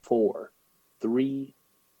4, 3,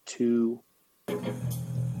 2. The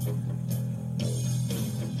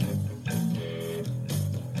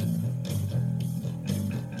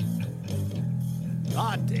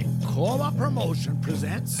Decola Promotion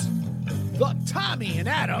presents the Tommy and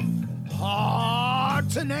Adam Hard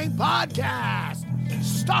to Name Podcast,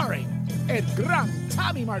 starring El Gran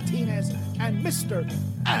Tommy Martinez and Mr.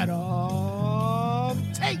 Adam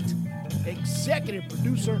Tate, executive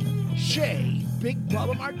producer Shay Big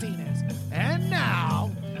Bubba Martinez. And now,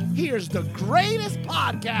 here's the greatest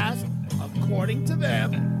podcast, according to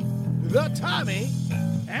them, the Tommy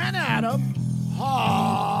and Adam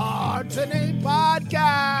Hard to Name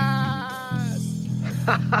Podcast.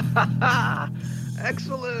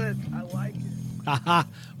 Excellent. I like it.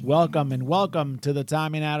 Welcome to the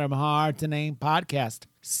Tommy and Adam Hard to Name Podcast,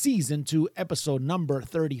 Season 2, Episode number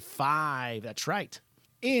 35. That's right.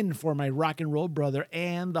 In for my rock and roll brother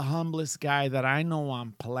and the humblest guy that I know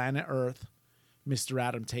on planet Earth, Mr.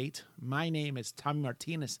 Adam Tate. My name is Tommy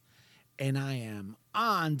Martinez, and I am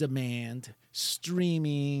on demand,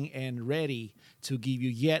 streaming, and ready to give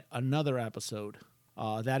you yet another episode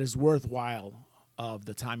that is worthwhile of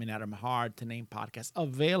the Tommy and Adam Hard to Name Podcast,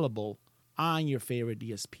 available on your favorite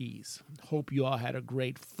DSPs. Hope you all had a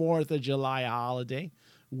great 4th of July holiday.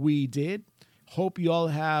 We did. Hope you all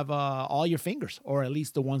have all your fingers, or at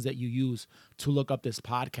least the ones that you use to look up this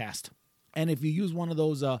podcast. And if you use one of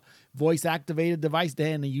those voice-activated devices,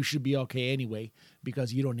 then you should be okay anyway,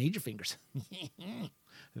 because you don't need your fingers.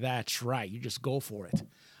 That's right. You just go for it.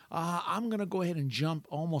 I'm going to go ahead and jump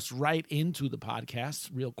almost right into the podcast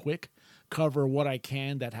real quick, cover what I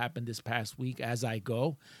can that happened this past week as I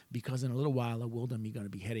go, because in a little while I will then be going to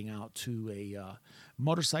be heading out to a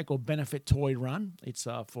motorcycle benefit toy run. It's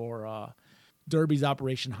for Derby's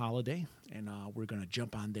Operation Holiday, and we're going to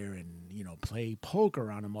jump on there and, play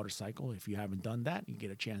poker on a motorcycle. If you haven't done that, you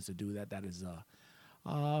get a chance to do that. That is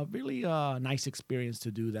really a nice experience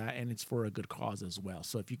to do that, and it's for a good cause as well.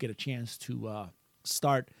 So if you get a chance to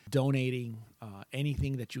start donating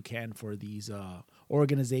anything that you can for these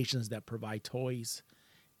organizations that provide toys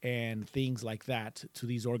and things like that to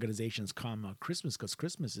these organizations come Christmas, because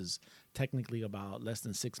Christmas is technically about less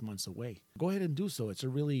than 6 months away. Go ahead and do so. It's a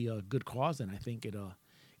really good cause, and I think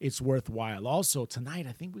it's worthwhile. Also, tonight,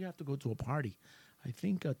 I think we have to go to a party. I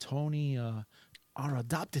think Tony, our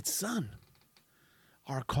adopted son,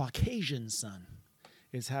 our Caucasian son,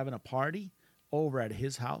 is having a party over at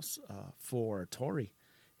his house for Tori,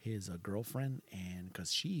 his girlfriend, and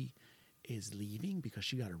because she is leaving because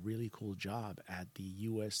she got a really cool job at the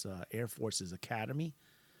U.S. Air Force's Academy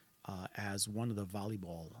as one of the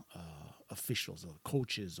volleyball officials or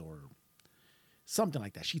coaches or something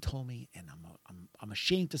like that. She told me, and I'm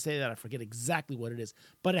ashamed to say that I forget exactly what it is,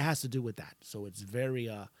 but it has to do with that. So it's very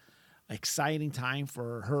exciting time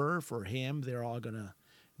for her, for him. They're all gonna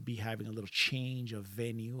be having a little change of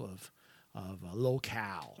venue of a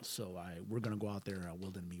locale. So we're going to go out there,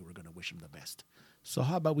 Will and me, we're going to wish him the best. So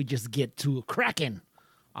how about we just get to cracking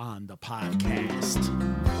on the podcast.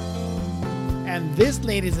 And this,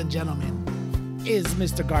 ladies and gentlemen, is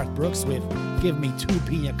Mr. Garth Brooks with Give Me 2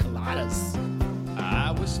 Pina Coladas.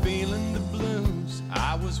 I was feeling the blues.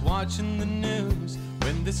 I was watching the news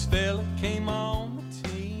when this fella came on the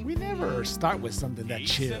TV. We never start with something that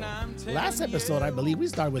chill. Last episode, I believe, we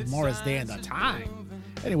started with Morris Day and the Time.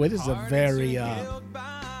 Anyway, this is a very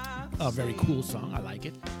cool song. I like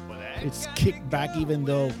it. It's kicked back, even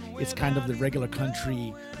though it's kind of the regular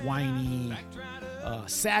country, whiny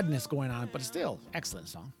sadness going on, but still, excellent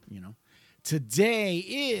song, Today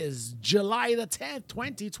is July the 10th,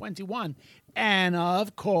 2021. And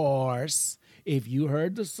of course, if you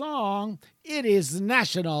heard the song, it is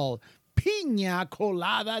National Pina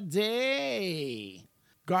Colada Day.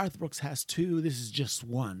 Garth Brooks has 2. This is just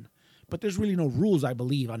 1. But there's really no rules, I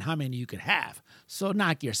believe, on how many you could have. So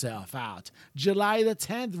knock yourself out. July the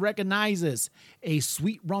 10th recognizes a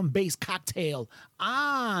sweet rum-based cocktail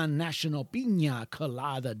on National Pina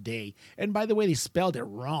Colada Day. And by the way, they spelled it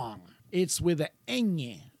wrong. It's with an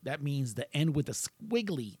ñ. That means the N with a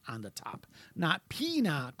squiggly on the top. Not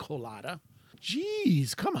pina colada.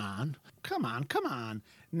 Jeez, come on.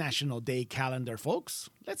 National Day calendar, folks.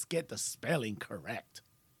 Let's get the spelling correct.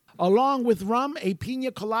 Along with rum, a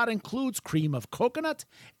pina colada includes cream of coconut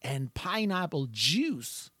and pineapple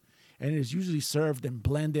juice, and it is usually served and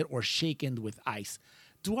blended or shaken with ice.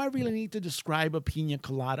 Do I really need to describe a pina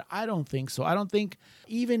colada? I don't think so. I don't think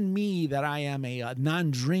even me, that I am a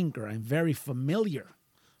non-drinker, I'm very familiar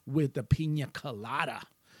with the pina colada.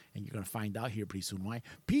 And you're going to find out here pretty soon why.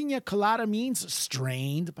 Pina colada means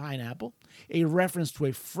strained pineapple, a reference to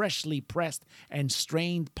a freshly pressed and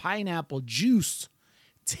strained pineapple juice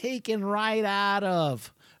taken right out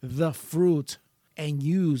of the fruit and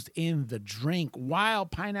used in the drink. While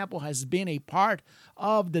pineapple has been a part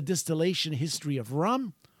of the distillation history of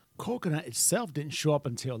rum, coconut itself didn't show up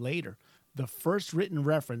until later. The first written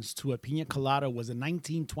reference to a pina colada was in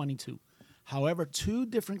 1922. However, two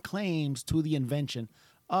different claims to the invention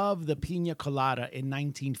of the pina colada in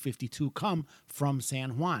 1952 come from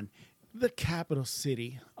San Juan, the capital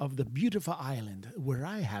city of the beautiful island where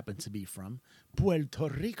I happen to be from, Puerto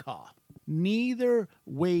Rico. Neither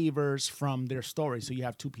wavers from their story. So you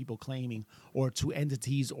have two people claiming, or two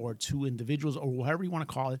entities, or two individuals, or whatever you want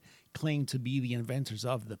to call it, claim to be the inventors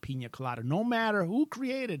of the pina colada. No matter who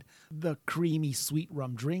created the creamy sweet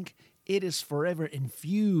rum drink, it is forever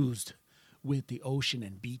infused with the ocean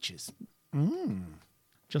and beaches.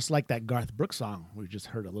 Just like that Garth Brooks song we just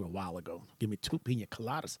heard a little while ago. Give me two pina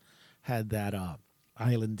coladas. Had that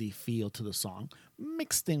islandy feel to the song,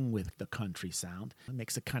 mixed in with the country sound. It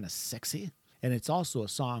makes it kind of sexy. And it's also a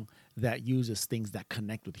song that uses things that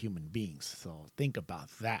connect with human beings. So think about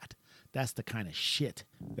that. That's the kind of shit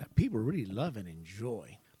that people really love and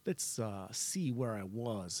enjoy. Let's see where I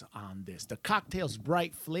was on this. The cocktail's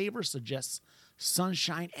bright flavor suggests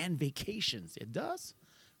sunshine and vacations. It does.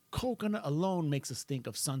 Coconut alone makes us think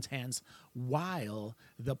of suntans, while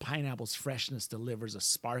the pineapple's freshness delivers a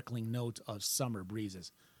sparkling note of summer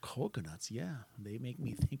breezes. Coconuts, yeah, they make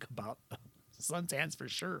me think about suntans for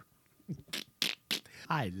sure.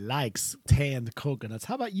 I like tanned coconuts.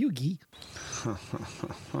 How about you, Guy?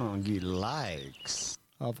 He likes.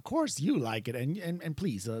 Of course you like it, and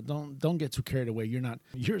please don't get too carried away.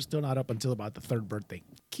 You're still not up until about the third birthday.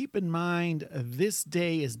 Keep in mind, this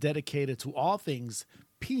day is dedicated to all things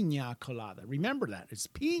pina colada. Remember that. It's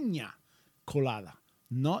pina colada,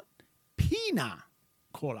 not pina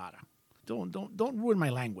colada. Don't ruin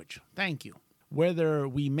my language. Thank you. Whether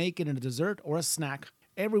we make it in a dessert or a snack,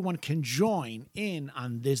 everyone can join in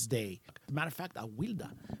on this day. As a matter of fact,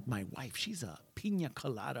 Awilda, my wife, she's a pina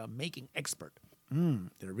colada making expert.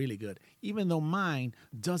 They're really good. Even though mine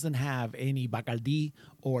doesn't have any Bacardi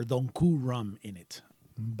or Don Q rum in it.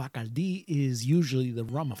 Bacardi is usually the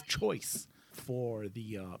rum of choice for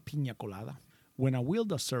the pina colada. When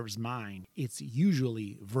Awilda serves mine, it's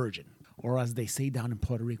usually virgin, or as they say down in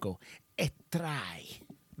Puerto Rico, etray.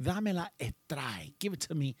 Dámela etray. Give it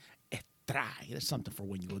to me etray. There's something for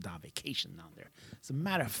when you go down vacation down there. As a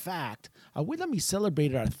matter of fact, Awilda and me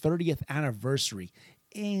celebrated our 30th anniversary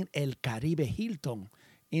in El Caribe Hilton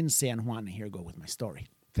in San Juan. And here I go with my story.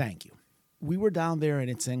 Thank you. We were down there, and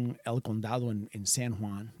it's in El Condado in San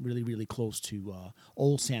Juan, really, really close to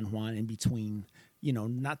Old San Juan, in between,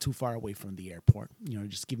 not too far away from the airport.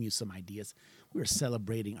 Just giving you some ideas. We were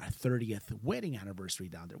celebrating our 30th wedding anniversary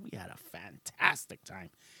down there. We had a fantastic time.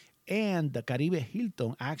 And the Caribe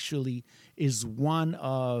Hilton actually is one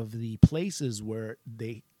of the places where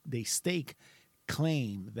they stake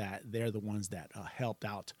claim that they're the ones that helped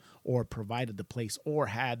out or provided the place or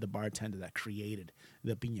had the bartender that created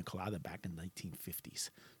the pina colada back in the 1950s.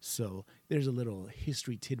 So there's a little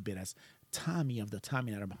history tidbit as Tommy of the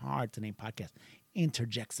Tommy Adam Hard to Name podcast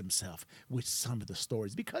interjects himself with some of the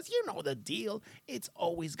stories, because you know the deal. It's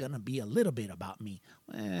always going to be a little bit about me.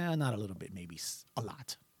 Not a little bit, maybe a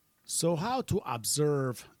lot. So how to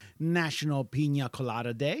observe National Pina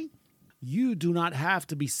Colada Day? You do not have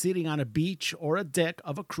to be sitting on a beach or a deck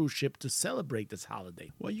of a cruise ship to celebrate this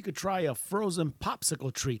holiday. Well, you could try a frozen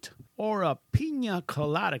popsicle treat or a pina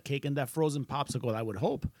colada cake, and that frozen popsicle, I would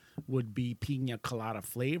hope, would be pina colada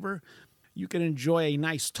flavor. You can enjoy a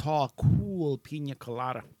nice, tall, cool pina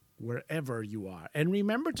colada wherever you are. And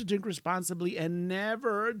remember to drink responsibly and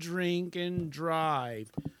never drink and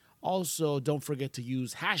drive. Also, don't forget to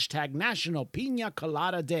use hashtag National Pina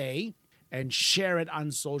Colada Day and share it on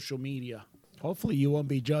social media. Hopefully you won't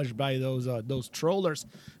be judged by those trollers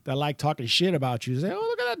that like talking shit about you. Say, oh,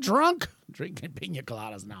 look at that drunk drinking pina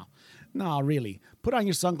coladas now. No, really. Put on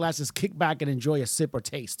your sunglasses, kick back, and enjoy a sip or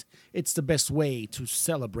taste. It's the best way to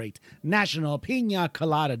celebrate National Pina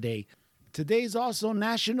Colada Day. Today's also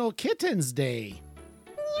National Kittens Day.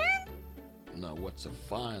 Now, what's a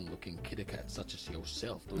fine-looking kitty cat such as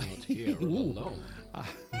yourself doing out here alone?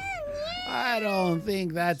 I don't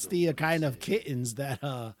think that's the kind of kittens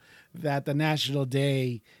that the National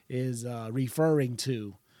Day is referring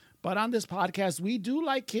to. But on this podcast, we do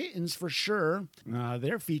like kittens for sure.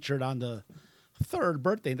 They're featured on the third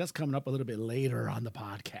birthday. That's coming up a little bit later on the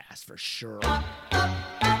podcast for sure.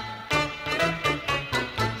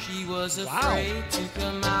 She was afraid to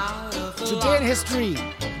come out of the Today in History,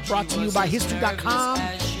 brought to you by History.com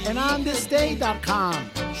and OnThisDay.com.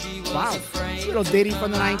 Wow. Little ditty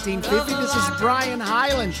from the 1950s. This is Brian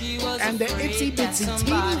Hyland and the Itsy Bitsy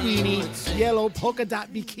Teeny Weeny Yellow Polka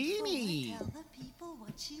Dot Bikini. Tell the people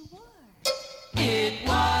what she wore. It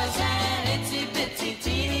was an itsy bitsy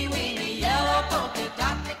teeny weeny yellow polka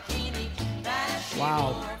dot bikini that she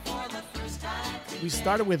Wow. wore for the first time. We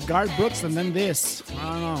started with Garth Brooks and then this.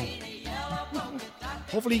 I don't know.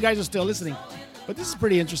 Hopefully you guys are still listening. But this is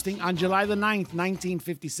pretty interesting. On July the 9th,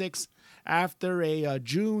 1956, after a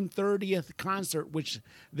June 30th concert, which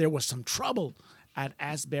there was some trouble at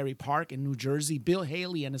Asbury Park in New Jersey, Bill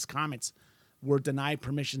Haley and his Comets were denied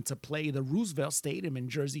permission to play the Roosevelt Stadium in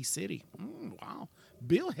Jersey City. Wow.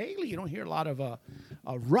 Bill Haley, you don't hear a lot of a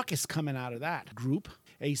ruckus coming out of that group.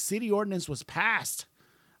 A city ordinance was passed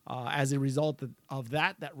as a result of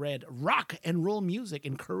that read, rock and roll music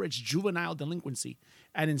encourage juvenile delinquency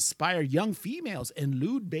and inspire young females in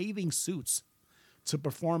lewd bathing suits to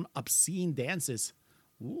perform obscene dances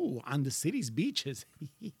on the city's beaches.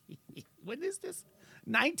 When is this?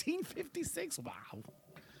 1956? Wow.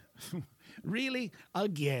 Really?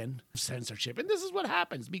 Again, censorship. And this is what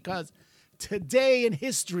happens because today in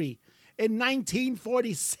history, in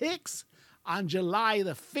 1946, on July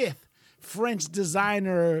the 5th, French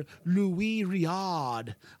designer Louis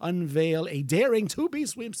Riard unveiled a daring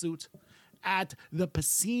two-piece swimsuit at the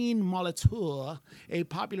Piscine Molitor, a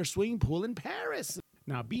popular swimming pool in Paris.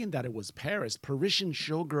 Now, being that it was Paris, Parisian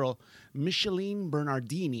showgirl Micheline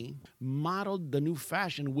Bernardini modeled the new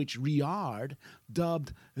fashion, which Riard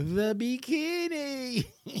dubbed the bikini.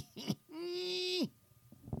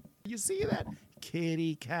 You see that?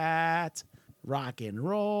 Kitty cat, rock and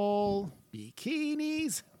roll,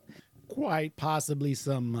 bikinis, quite possibly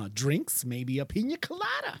some drinks, maybe a pina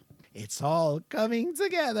colada. It's all coming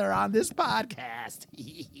together on this podcast.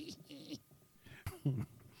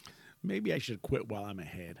 Maybe I should quit while I'm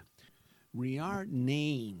ahead. Riard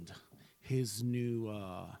named his new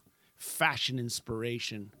fashion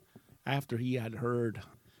inspiration after he had heard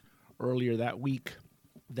earlier that week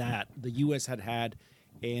that the U.S. had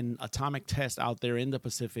an atomic test out there in the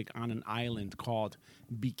Pacific on an island called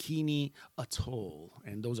Bikini Atoll.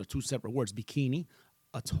 And those are two separate words, Bikini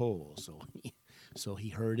Atoll. So he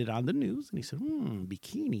heard it on the news and he said,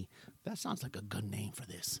 bikini, that sounds like a good name for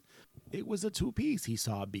this. It was a two-piece. He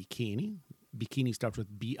saw bikini. Bikini starts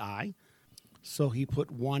with B-I. So he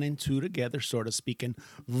put one and two together, sort of speaking,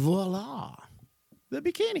 voila, the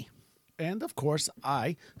bikini. And of course,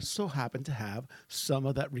 I so happen to have some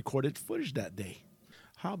of that recorded footage that day.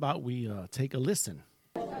 How about we take a listen?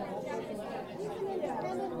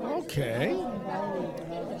 Okay.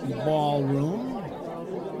 Ballroom.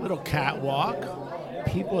 Little catwalk.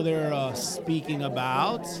 People there speaking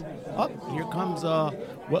about. Here comes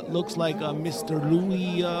what looks like Mr.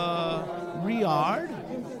 Louis Riard.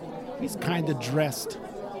 He's kind of dressed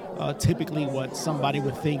typically what somebody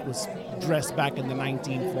would think was dressed back in the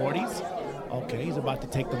 1940s. Okay, he's about to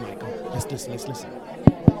take the mic. Let's listen.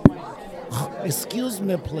 Excuse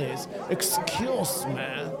me, please. Excuse me.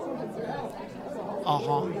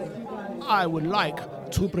 I would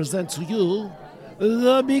like to present to you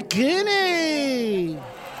the bikini.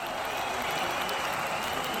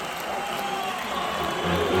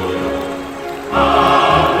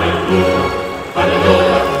 Oh,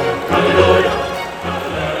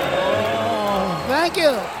 thank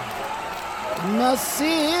you.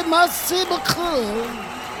 Merci beaucoup.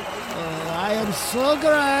 I am so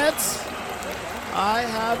great. I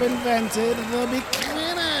have invented the bikini.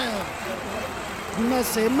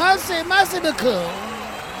 Merci beaucoup.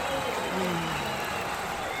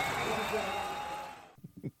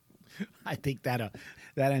 I think that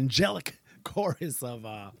angelic chorus of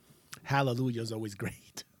Hallelujah is always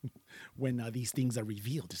great when these things are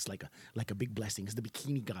revealed. It's like a big blessing, as the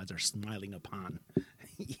bikini gods are smiling upon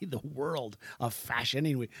the world of fashion.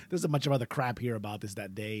 Anyway, there's a bunch of other crap here about this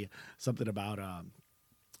that day. Something about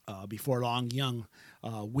before long, young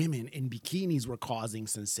women in bikinis were causing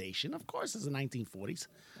sensation. Of course, it's the 1940s.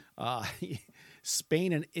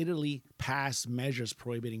 Spain and Italy passed measures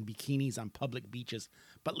prohibiting bikinis on public beaches,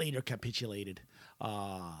 but later capitulated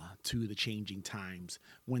to the changing times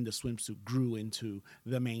when the swimsuit grew into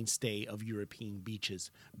the mainstay of European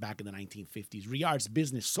beaches back in the 1950s. Riard's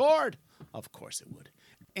business soared. Of course it would.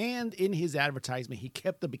 And in his advertisement, he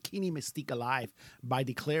kept the bikini mystique alive by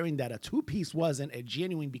declaring that a two-piece wasn't a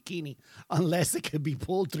genuine bikini unless it could be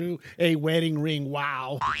pulled through a wedding ring.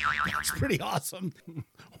 Wow. That's pretty awesome.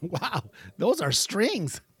 Wow. Those are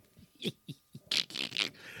strings.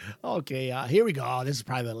 Okay, here we go. This is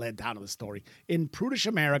probably the letdown of the story. In prudish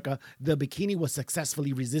America, the bikini was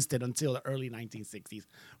successfully resisted until the early 1960s,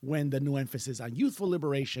 when the new emphasis on youthful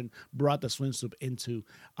liberation brought the swimsuit into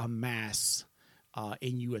a mass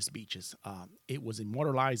in U.S. beaches. It was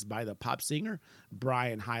immortalized by the pop singer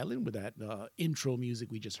Brian Hyland with that intro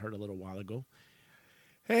music we just heard a little while ago.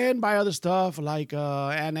 And by other stuff like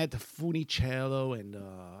Annette Funicello and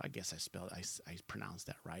I guess I pronounced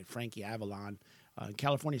that right, Frankie Avalon.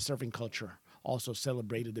 California surfing culture also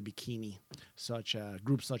celebrated the bikini,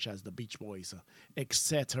 groups such as the Beach Boys,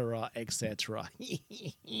 etc., etc.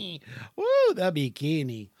 Woo, the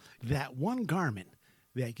bikini. That one garment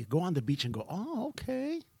that you could go on the beach and go, oh,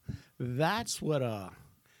 okay, that's what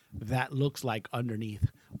that looks like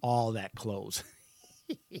underneath all that clothes.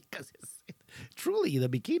 Because truly, the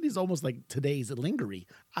bikini is almost like today's lingerie.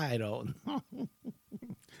 I don't know.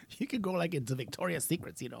 You could go like into Victoria's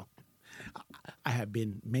Secrets, I have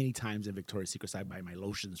been many times in Victoria's Secrets. I buy my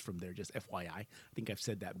lotions from there, just FYI. I think I've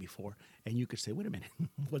said that before. And you could say, wait a minute,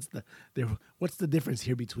 what's the difference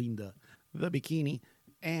here between the bikini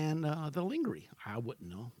and the lingerie? I wouldn't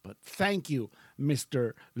know. But thank you,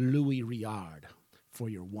 Mr. Louis Riard, for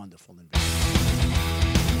your wonderful invention.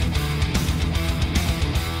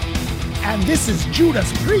 And this is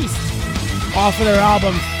Judas Priest off of their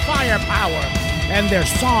album Firepower and their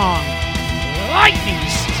song Lightning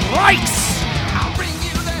Strikes. I'll bring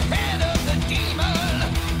you the head of the demon.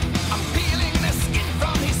 I'm peeling the skin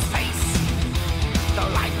from his face. The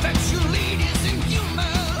life that you lead is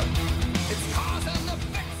inhuman. It's cause and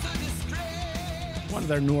effects of distress. One of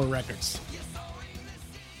their newer records.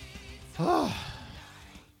 Oh,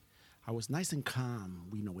 I was nice and calm,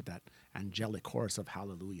 with that angelic chorus of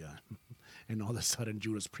Hallelujah. And all of a sudden,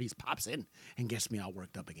 Judas Priest pops in and gets me all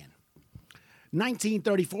worked up again.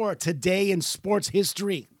 1934, Today in Sports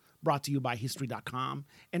History, brought to you by History.com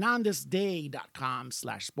and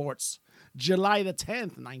onthisday.com/sports. July the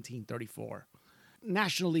 10th, 1934,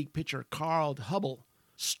 National League pitcher Carl Hubbell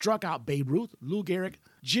struck out Babe Ruth, Lou Gehrig,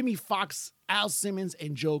 Jimmy Foxx, Al Simmons,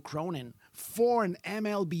 and Joe Cronin for an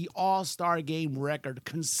MLB All-Star Game record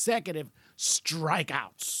consecutive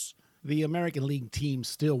strikeouts. The American League team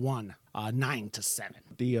still won 9-7.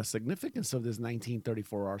 The significance of this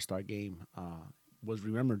 1934 All-Star Game was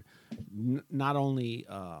remembered not only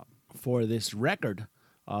for this record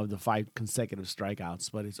of the 5 consecutive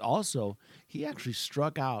strikeouts, but it's also he actually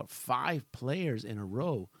struck out 5 players in a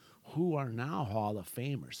row who are now Hall of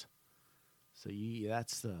Famers. So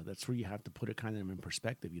that's where you have to put it kind of in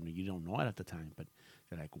perspective. You don't know it at the time, but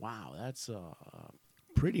you're like, wow, that's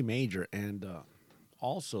pretty major. And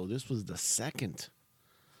also, this was the second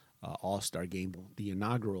All-Star Game. The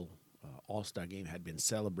inaugural All-Star Game had been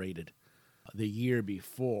celebrated the year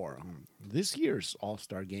before. This year's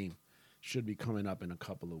All-Star Game should be coming up in a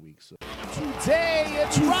couple of weeks. So. Today,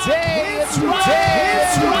 it's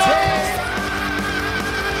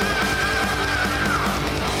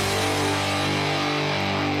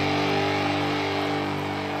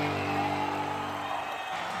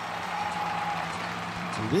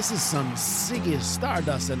This is some Ziggy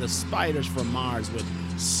Stardust and the Spiders from Mars with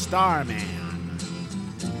Starman.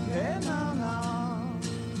 Hey, no, no.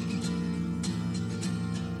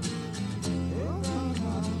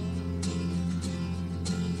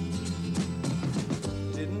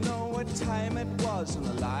 Didn't know what time it was and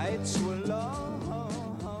the lights were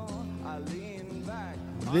low. I leaned back.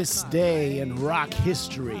 This Day in Rock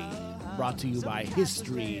History, brought to you by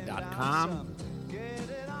History.com.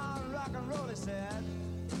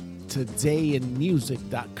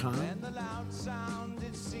 todayinmusic.com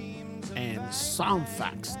and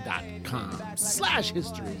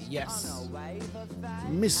songfacts.com/history. Yes,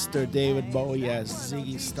 Mr. David Bowie as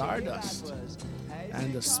Ziggy Stardust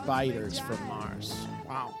and the Spiders from Mars.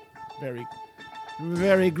 Wow, very,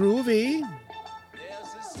 very groovy.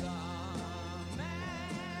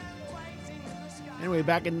 Anyway,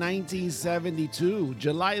 back in 1972,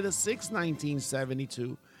 July the 6th,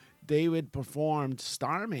 1972, David performed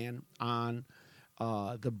Starman on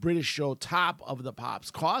the British show Top of the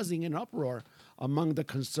Pops, causing an uproar among the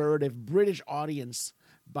conservative British audience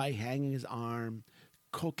by hanging his arm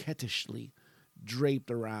coquettishly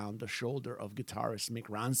draped around the shoulder of guitarist Mick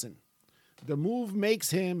Ronson. The move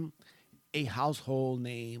makes him a household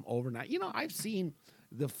name overnight. I've seen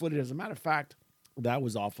the footage. As a matter of fact, that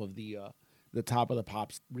was off of the Top of the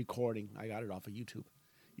Pops recording. I got it off of YouTube.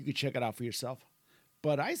 You can check it out for yourself.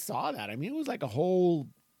 But I saw that. I mean, it was like a whole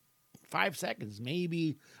 5 seconds,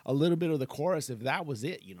 maybe a little bit of the chorus, if that was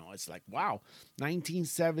it. It's like, wow,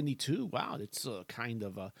 1972. Wow, it's kind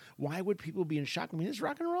of why would people be in shock? I mean, it's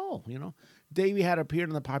rock and roll. Davey had appeared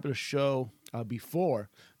on the popular show before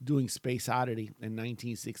doing Space Oddity in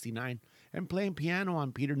 1969 and playing piano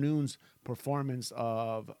on Peter Noon's performance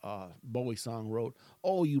of Bowie's song wrote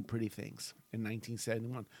 "Oh You Pretty Things" in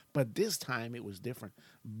 1971. But this time it was different.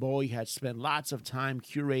 Bowie had spent lots of time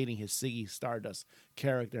curating his Ziggy Stardust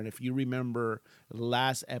character. And if you remember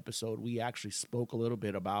last episode, we actually spoke a little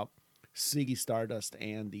bit about Ziggy Stardust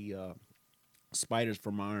and the Spiders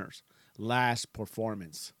from Mars last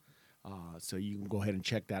performance. So you can go ahead and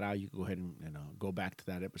check that out. You can go ahead and go back to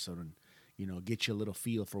that episode and get you a little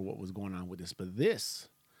feel for what was going on with this. But this,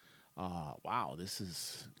 wow, this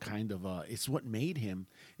is kind of it's what made him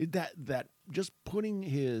that just putting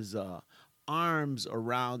his arms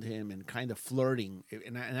around him and kind of flirting,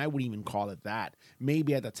 and I wouldn't even call it that.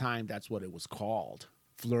 Maybe at the time that's what it was called,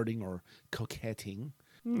 flirting or coquetting.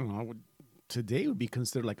 Today would be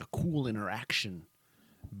considered like a cool interaction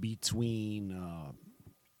between,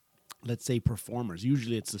 let's say, performers.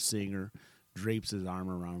 Usually it's the singer drapes his arm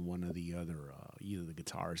around one or the other, either the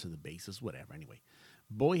guitarist or the bassist, whatever. Anyway,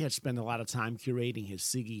 Bowie had spent a lot of time curating his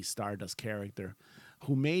Ziggy Stardust character,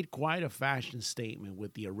 who made quite a fashion statement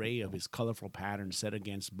with the array of his colorful patterns set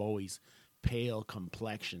against Bowie's pale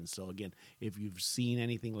complexion. So again, if you've seen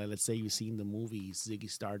anything, like let's say you've seen the movie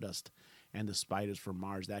Ziggy Stardust and the Spiders from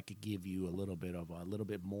Mars, that could give you a little bit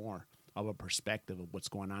more of a perspective of what's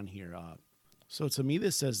going on here. So to me,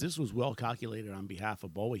 this says this was well calculated on behalf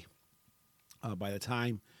of Bowie. By the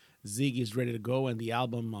time Ziggy is ready to go and the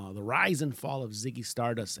album The Rise and Fall of Ziggy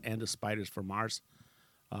Stardust and the Spiders from Mars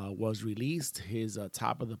was released, his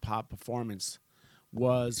Top of the Pop performance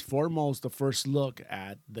was foremost the first look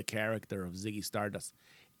at the character of Ziggy Stardust.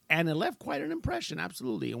 And it left quite an impression,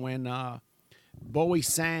 absolutely. When Bowie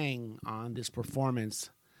sang on this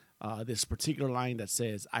performance, this particular line that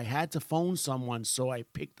says, "I had to phone someone, so I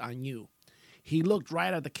picked on you." He looked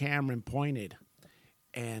right at the camera and pointed.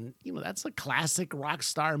 And, that's a classic rock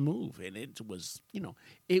star move. And it was,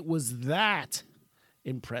 it was that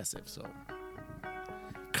impressive. So,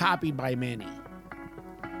 copied by many.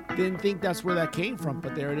 Didn't think that's where that came from,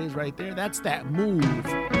 but there it is right there. That's that move.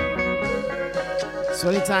 So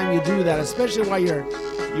anytime you do that, especially while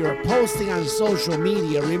you're posting on social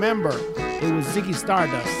media, remember, it was Ziggy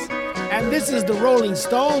Stardust. And this is the Rolling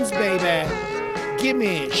Stones, baby. Give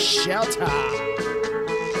me shelter.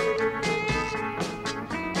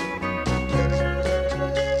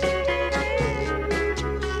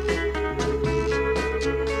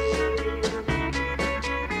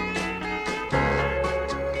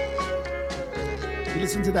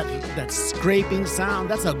 Listen to that scraping sound.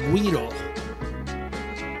 That's a Guido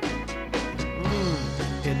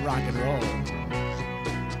in rock and roll.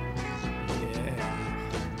 Yeah,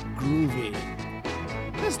 groovy.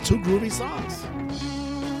 There's 2 groovy songs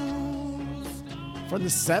from the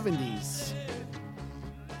 70s.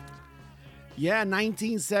 Yeah,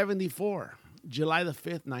 1974, July the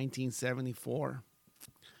 5th, 1974.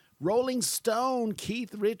 Rolling Stone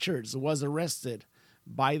Keith Richards was arrested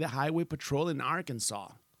by the Highway Patrol in Arkansas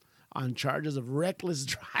on charges of reckless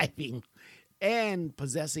driving and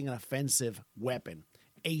possessing an offensive weapon,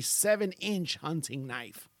 a 7-inch hunting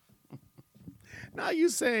knife. Now you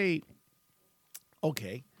say,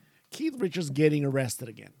 okay, Keith Richards getting arrested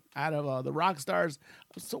again. Out of the rock stars.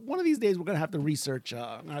 So one of these days we're going to have to research,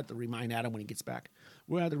 I'm going to have to remind Adam when he gets back,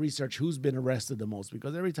 we're going to have to research who's been arrested the most,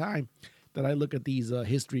 because every time that I look at these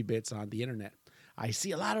history bits on the internet, I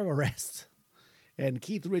see a lot of arrests. And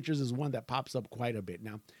Keith Richards is one that pops up quite a bit.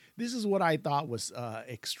 Now, this is what I thought was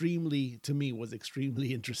extremely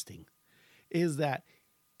interesting, is that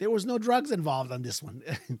there was no drugs involved on this one.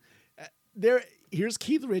 Here's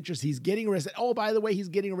Keith Richards. He's getting arrested. Oh, by the way, he's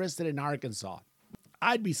getting arrested in Arkansas.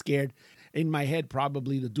 I'd be scared. In my head,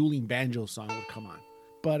 probably the Dueling Banjo song would come on.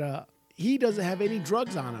 But he doesn't have any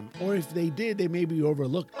drugs on him. Or if they did, they may be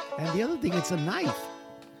overlooked. And the other thing, it's a knife.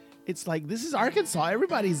 It's like, this is Arkansas.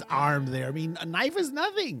 Everybody's armed there. I mean, a knife is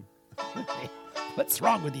nothing. What's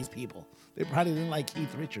wrong with these people? They probably didn't like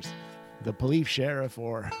Keith Richards. The police sheriff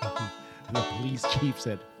or the police chief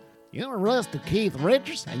said, "You arrested Keith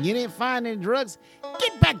Richards and you didn't find any drugs?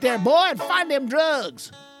 Get back there, boy, and find them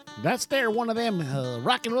drugs. That's there one of them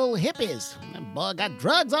rock and roll hippies. That boy got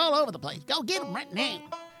drugs all over the place. Go get them right now."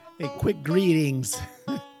 Hey, quick greetings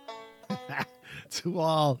to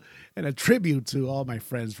all, and a tribute to all my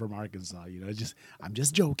friends from Arkansas. I'm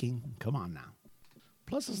just joking. Come on now.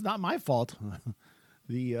 Plus, it's not my fault.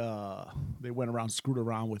 They went around, screwed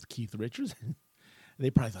around with Keith Richards. They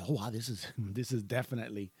probably thought, "Oh wow, this is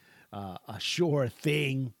definitely a sure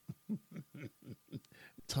thing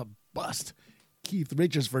to bust Keith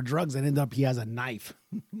Richards for drugs and end up he has a knife.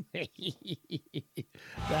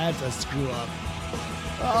 That's a screw up.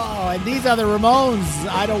 Oh, and these are the Ramones.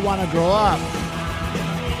 I don't want to grow up.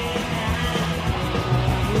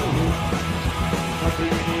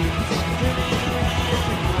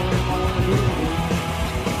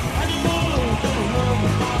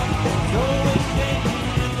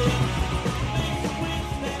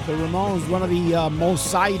 The Ramones, one of the most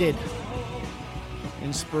cited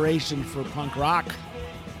inspiration for punk rock.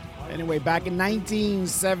 Anyway, back in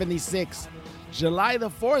 1976, July the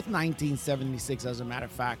 4th, 1976, as a matter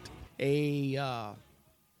of fact, a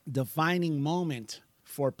defining moment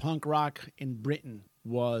for punk rock in Britain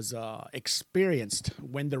was experienced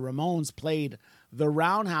when the Ramones played the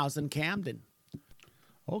Roundhouse in Camden.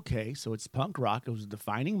 Okay, so it's punk rock. It was a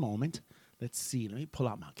defining moment. Let's see. Let me pull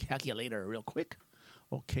out my calculator real quick.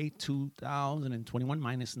 Okay, 2021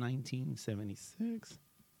 minus 1976.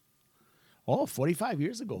 Oh, 45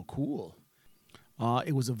 years ago. Cool.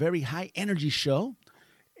 It was a very high energy show,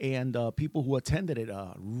 and people who attended it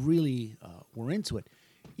really were into it.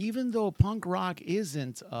 Even though punk rock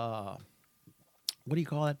isn't,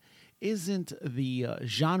 isn't the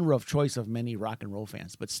genre of choice of many rock and roll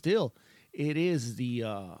fans, but still, it is the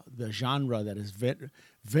genre that is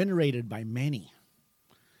venerated by many.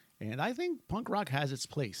 And I think punk rock has its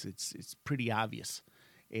place. It's pretty obvious.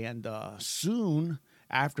 And soon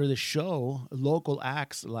after the show, local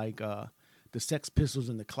acts like the Sex Pistols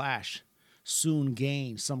and the Clash soon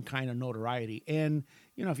gained some kind of notoriety. And,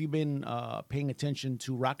 you know, if you've been paying attention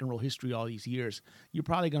to rock and roll history all these years, you're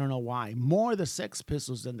probably going to know why. More the Sex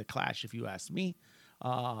Pistols than the Clash, if you ask me.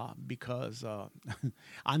 Because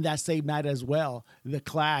on that same night as well, the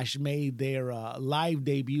Clash made their live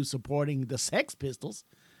debut supporting the Sex Pistols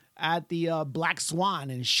at the Black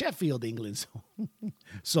Swan in Sheffield, England.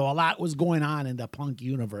 So a lot was going on in the punk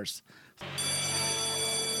universe.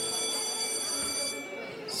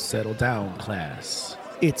 Settle down, class.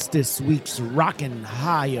 It's this week's Rockin'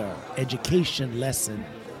 Higher education lesson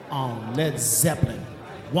on Led Zeppelin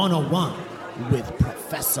 101 with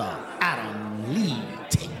Professor Adam Lee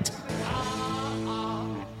Tate.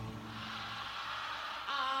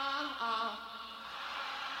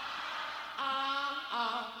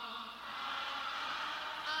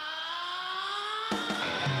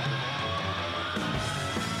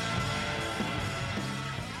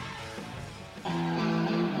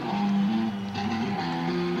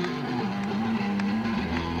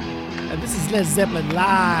 And this is Led Zeppelin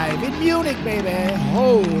live in Munich, baby.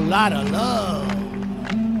 Whole lot of love.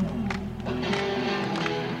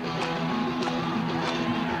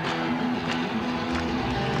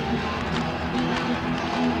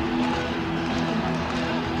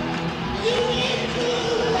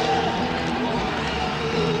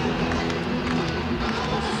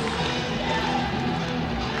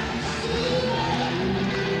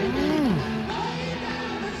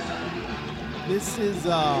 This is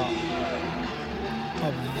a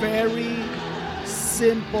very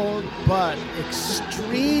simple but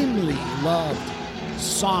extremely loved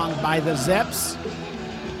song by the Zeps.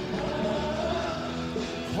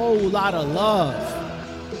 Whole lot of love.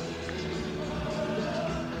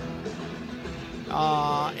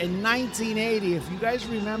 In 1980, if you guys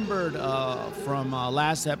remembered from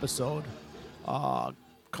last episode, a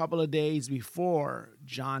couple of days before,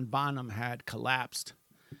 John Bonham had collapsed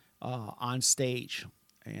on stage,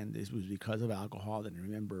 and this was because of alcohol. And I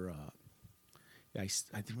remember, I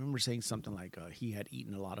remember saying something like he had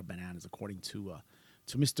eaten a lot of bananas, according to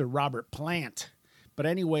Mr. Robert Plant. But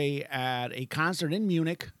anyway, at a concert in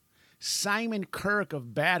Munich, Simon Kirke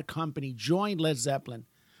of Bad Company joined Led Zeppelin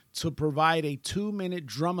to provide a 2-minute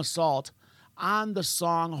drum assault on the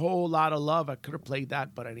song "Whole Lot of Love." I could have played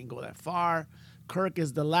that, but I didn't go that far. Kirke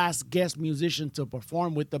is the last guest musician to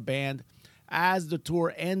perform with the band, as the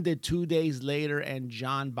tour ended 2 days later and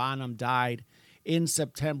John Bonham died in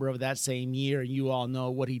September of that same year. And you all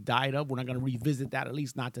know what he died of. We're not going to revisit that, at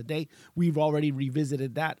least not today. We've already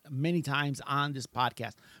revisited that many times on this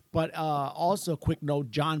podcast. But also, quick note,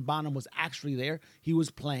 John Bonham was actually there. He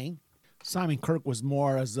was playing. Simon Kirke was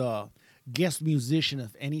more as a guest musician,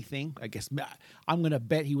 if anything. I guess I'm going to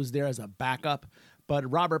bet he was there as a backup.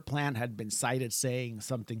 But Robert Plant had been cited saying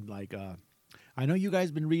something like, I know you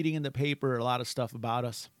guys been reading in the paper a lot of stuff about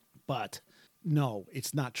us, but no,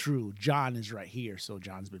 it's not true. John is right here. So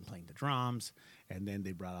John's been playing the drums, and then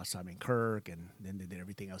they brought out Simon Kirke, and then they did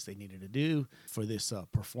everything else they needed to do for this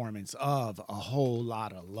performance of A Whole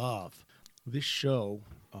Lot of Love. This show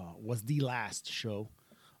was the last show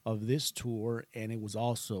of this tour, and it was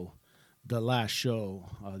also the last show,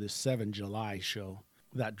 this 7 July show,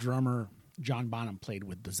 that drummer John Bonham played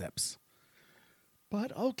with the Zeps.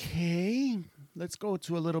 But okay, let's go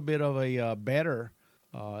to a little bit of a better,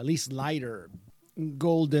 at least lighter,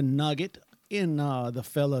 golden nugget in the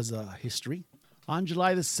fella's history. On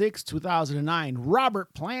July the 6th, 2009,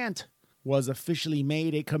 Robert Plant was officially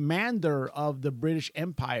made a commander of the British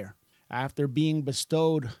Empire after being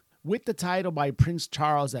bestowed with the title by Prince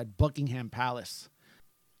Charles at Buckingham Palace.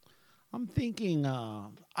 I'm thinking,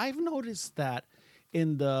 I've noticed that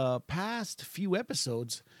in the past few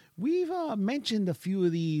episodes, we've mentioned a few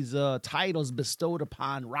of these titles bestowed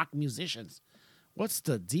upon rock musicians. What's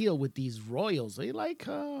the deal with these royals? They like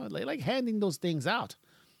handing those things out.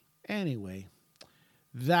 Anyway,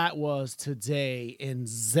 that was today in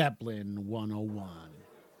Zeppelin 101.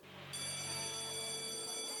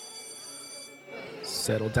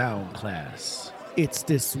 Settle down, class. It's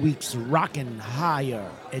this week's Rockin'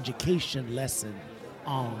 Higher education lesson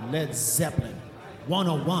on Led Zeppelin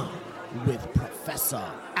 101 with Professor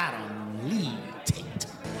Adam Lee Tate.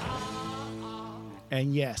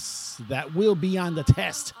 And yes, that will be on the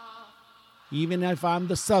test. Even if I'm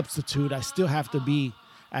the substitute, I still have to be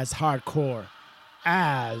as hardcore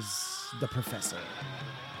as the professor.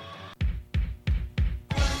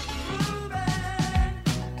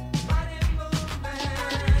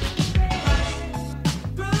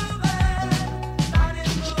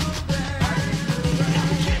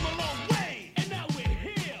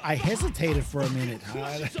 I hesitated for a minute.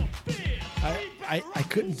 I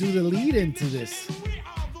couldn't do the lead into this.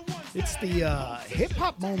 It's the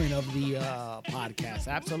hip-hop moment of the podcast,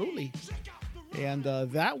 absolutely. And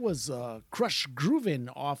that was Crush Groovin'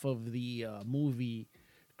 off of the movie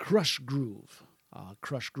Crush Groove.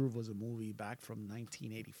 Crush Groove was a movie back from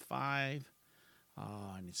 1985.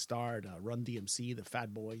 And it starred Run DMC, the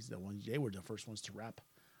Fat Boys. They were the first ones to rap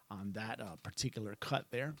on that particular cut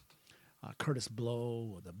there. Curtis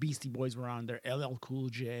Blow, the Beastie Boys were on there, LL Cool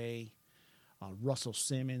J, Russell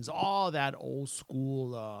Simmons, all that old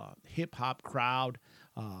school hip hop crowd.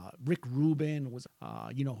 Rick Rubin was,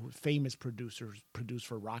 famous produced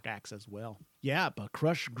for rock acts as well. Yeah, but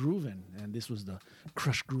Crush Groovin', and this was the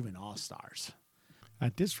Crush Groovin' All-Stars.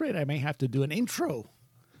 At this rate, I may have to do an intro,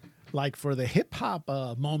 like for the hip hop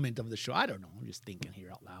moment of the show. I don't know. I'm just thinking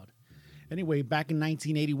here out loud. Anyway, back in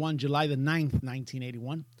 1981, July the 9th,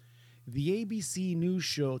 1981, the ABC News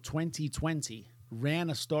Show 2020 ran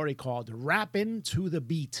a story called Rappin' to the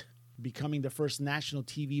Beat, becoming the first national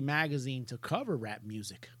TV magazine to cover rap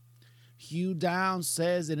music. Hugh Downs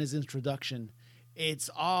says in his introduction, "It's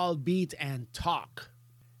all beat and talk."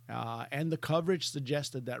 And the coverage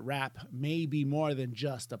suggested that rap may be more than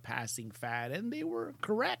just a passing fad, and they were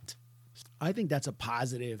correct. I think that's a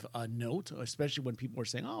positive note, especially when people were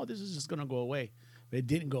saying, "Oh, this is just going to go away." It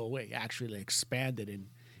didn't go away. It actually expanded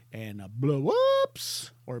and blew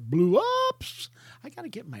ups. I got to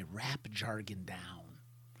get my rap jargon down.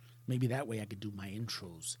 Maybe that way I could do my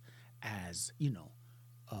intros as,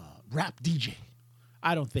 rap DJ.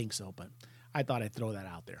 I don't think so, but I thought I'd throw that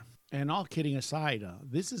out there. And all kidding aside,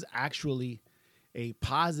 this is actually a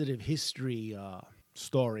positive history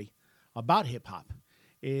story about hip-hop.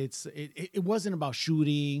 It wasn't about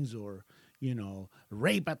shootings or,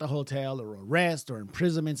 rape at the hotel or arrest or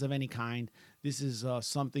imprisonments of any kind. This is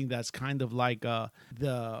something that's kind of like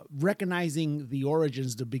the recognizing the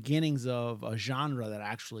origins, the beginnings of a genre that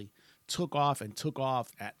actually took off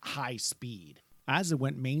at high speed as it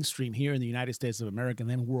went mainstream here in the United States of America and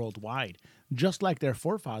then worldwide, just like their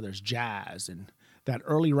forefathers, jazz and that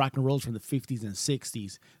early rock and rolls from the 50s and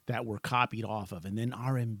 60s that were copied off of, and then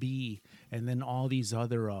R&B, and then all these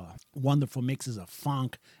other wonderful mixes of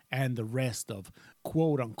funk and the rest of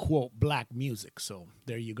quote-unquote black music. So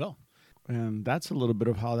there you go. And that's a little bit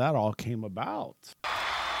of how that all came about.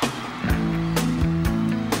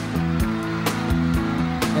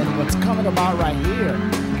 And what's coming about right here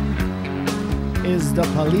is the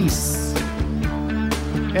Police.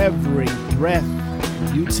 Every breath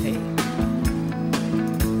you take.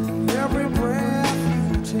 Every breath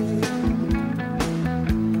you take,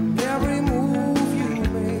 every move you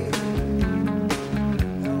make,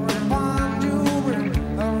 every bond you break,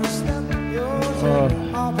 every step you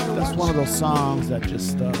take. That's one of those songs that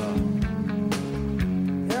just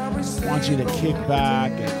want you to kick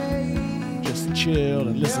back and just chill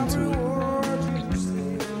and listen to it.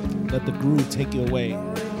 Let the groove take you away.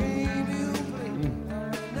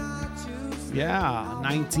 Yeah,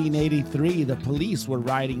 1983, the Police were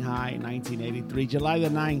riding high in 1983. July the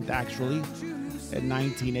 9th, actually, in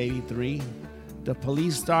 1983. The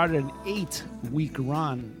Police started an 8-week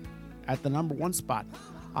run at the number 1 spot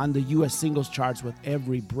on the U.S. singles charts with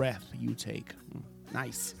Every Breath You Take.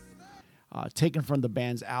 Nice. Taken from the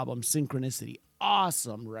band's album Synchronicity.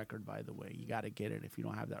 Awesome record, by the way. You got to get it if you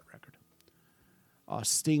don't have that record.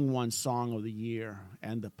 Sting won Song of the Year,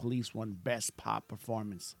 and the Police won Best Pop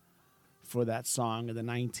Performance for that song in the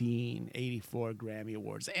 1984 Grammy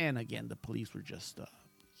Awards. And again, the Police were just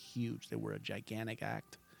huge. They were a gigantic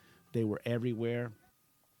act. They were everywhere.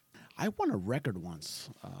 I won a record once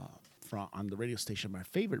on the radio station, my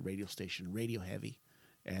favorite radio station, Radio Heavy.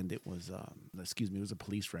 And it was, it was a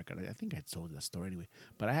Police record. I think I told that story anyway.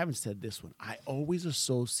 But I haven't said this one. I always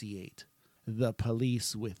associate the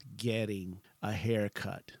Police with getting a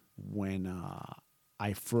haircut when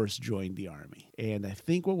I first joined the Army. And I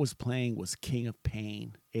think what was playing was King of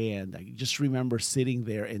Pain. And I just remember sitting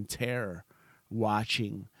there in terror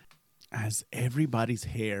watching as everybody's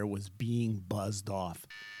hair was being buzzed off.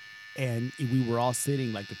 And we were all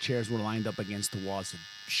sitting, like the chairs were lined up against the walls, a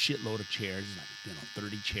shitload of chairs, like,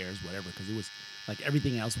 30 chairs, whatever, because it was like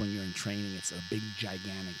everything else when you're in training, it's a big,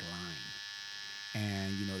 gigantic line.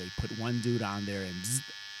 And, they put one dude on there and zzz,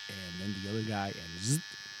 and then the other guy and zzz.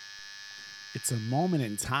 It's a moment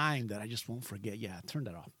in time that I just won't forget. Yeah, turn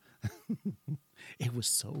that off. It was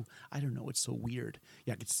so, I don't know, it's so weird.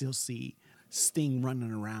 Yeah, I could still see Sting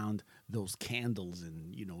running around those candles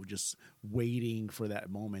and, just waiting for that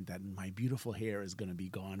moment that my beautiful hair is going to be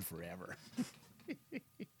gone forever.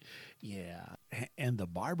 Yeah. And the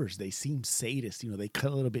barbers, they seem sadists. They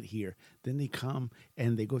cut a little bit here. Then they come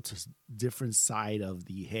and they go to a different side of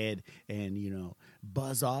the head and,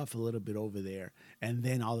 buzz off a little bit over there. And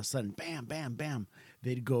then all of a sudden, bam, bam, bam,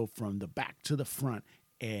 they'd go from the back to the front.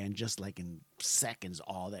 And just like in seconds,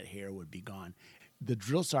 all that hair would be gone. The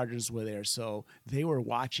drill sergeants were there, so they were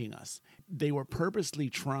watching us. They were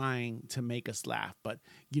purposely trying to make us laugh, but,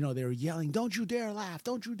 they were yelling, "Don't you dare laugh,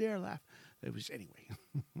 don't you dare laugh." It was, anyway,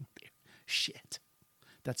 shit.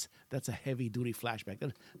 That's a heavy-duty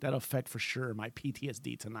flashback. That'll affect for sure my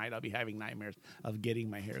PTSD tonight. I'll be having nightmares of getting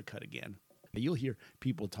my hair cut again. You'll hear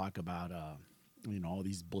people talk about, all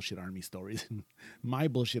these bullshit Army stories. My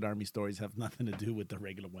bullshit Army stories have nothing to do with the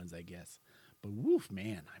regular ones, I guess. But woof,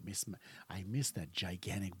 man, I miss that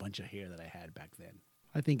gigantic bunch of hair that I had back then.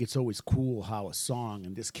 I think it's always cool how a song,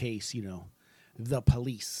 in this case, The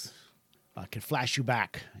Police, can flash you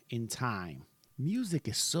back in time. Music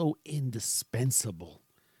is so indispensable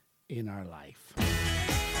in our life.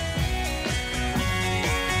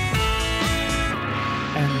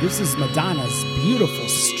 And this is Madonna's Beautiful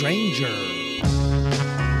Stranger.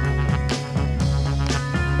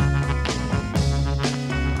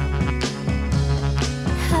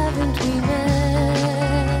 Haven't we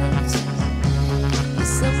met? You're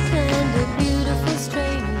some kind of beautiful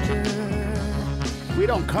stranger. We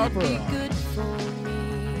don't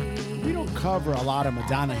cover a lot of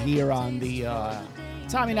Madonna here on the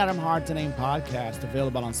Tommy and Adam Hard to Name podcast,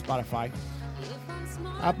 available on Spotify,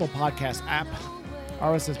 Apple Podcast app,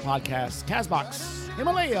 RSS Podcast, Castbox,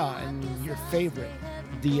 Himalaya, and your favorite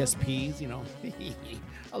DSPs.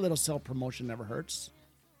 A little self-promotion never hurts.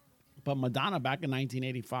 But Madonna, back in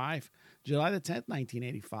 1985, July the 10th,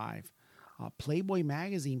 1985, Playboy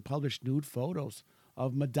magazine published nude photos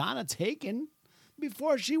of Madonna taken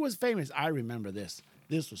before she was famous. I remember this.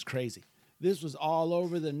 This was crazy. This was all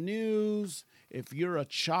over the news. If you're a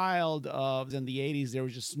child in the 80s, there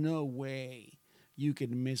was just no way you could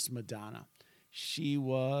miss Madonna. She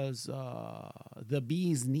was the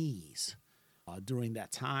bee's knees during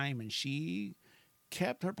that time, and she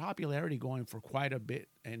kept her popularity going for quite a bit,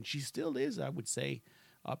 and she still is, I would say,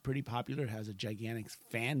 pretty popular. Has a gigantic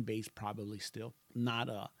fan base, probably still.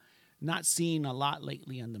 Not seen a lot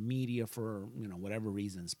lately on the media for whatever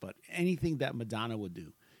reasons, but anything that Madonna would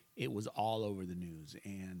do, it was all over the news.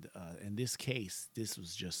 And in this case, this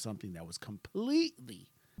was just something that was completely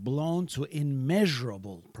blown to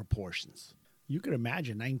immeasurable proportions. You could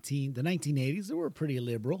imagine the 1980s, they were pretty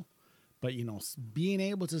liberal. But, being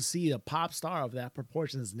able to see a pop star of that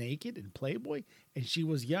proportions naked in Playboy, and she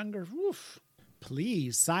was younger, woof,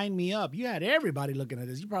 please sign me up. You had everybody looking at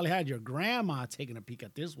this. You probably had your grandma taking a peek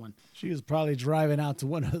at this one. She was probably driving out to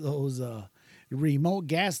one of those remote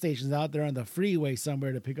gas stations out there on the freeway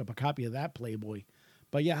somewhere to pick up a copy of that Playboy.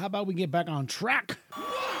 But, yeah, how about we get back on track? 1,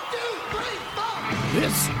 2, 3, 4.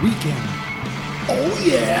 This weekend. Oh,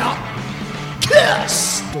 yeah.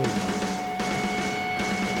 Kiss!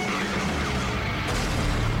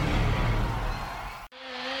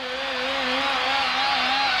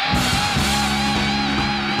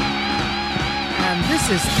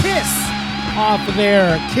 This is Kiss off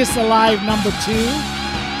their Kiss Alive #2.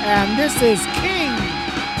 And this is King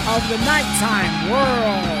of the Nighttime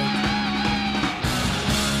World.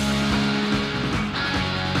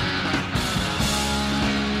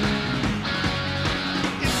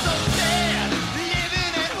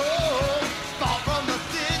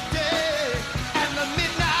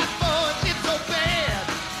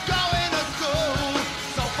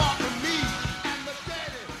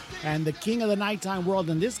 the king of the nighttime world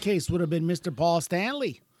in this case would have been Mr. Paul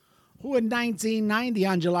Stanley, who in 1990,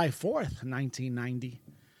 on July 4th, 1990,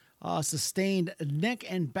 sustained neck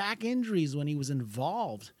and back injuries when he was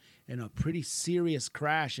involved in a pretty serious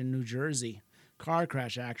crash in New Jersey. Car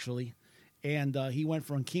crash, actually. And he went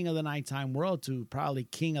from king of the nighttime world to probably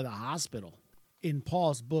king of the hospital. In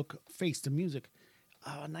Paul's book, Face to Music,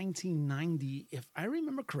 1990, if I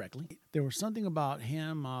remember correctly, there was something about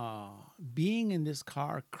him being in this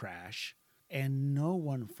car crash and no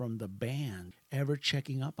one from the band ever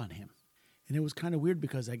checking up on him. And it was kind of weird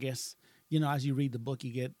because I guess, as you read the book,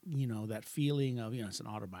 you get, that feeling of, it's an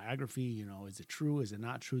autobiography, is it true? Is it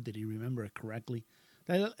not true? Did he remember it correctly?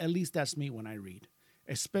 At least that's me when I read,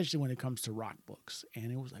 especially when it comes to rock books.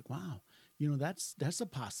 And it was like, wow, that's a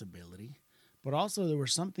possibility. But also there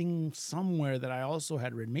was something somewhere that I also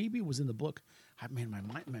had read. Maybe it was in the book.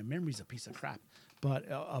 My memory's a piece of crap. But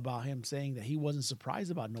about him saying that he wasn't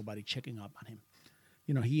surprised about nobody checking up on him.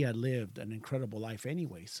 He had lived an incredible life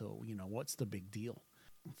anyway. So, what's the big deal?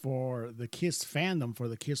 For the Kiss fandom, for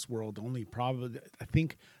the Kiss world, only probably, I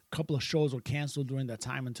think a couple of shows were canceled during that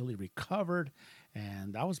time until he recovered.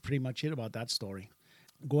 And that was pretty much it about that story.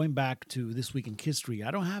 Going back to This Week in History,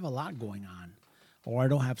 I don't have a lot going on. Or I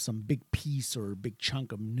don't have some big piece or big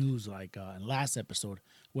chunk of news like in last episode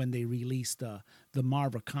when they released the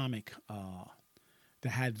Marvel comic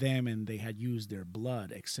that had them and they had used their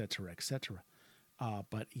blood, etc., etc.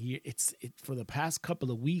 But it's for the past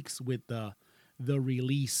couple of weeks with the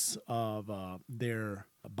release of their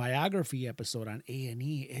biography episode on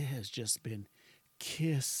A&E, it has just been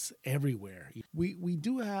Kiss everywhere. We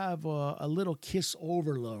do have a little Kiss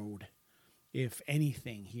overload, if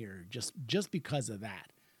anything, here, just because of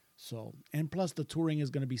that. So, and plus the touring is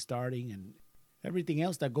going to be starting and everything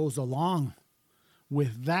else that goes along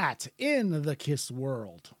with that in the Kiss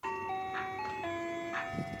world.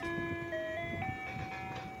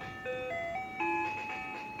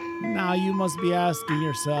 Now you must be asking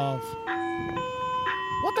yourself,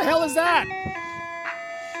 what the hell is that?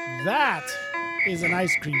 That is an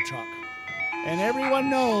ice cream truck. And everyone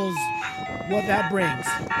knows what that brings.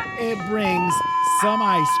 It brings some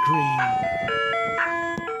ice cream.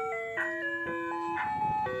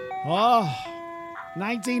 Oh,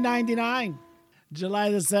 1999,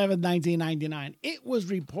 July the 7th, 1999. It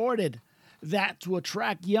was reported that to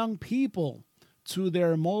attract young people to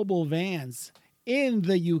their mobile vans in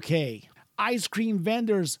the UK, ice cream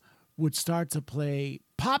vendors would start to play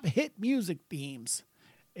pop hit music themes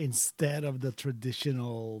instead of the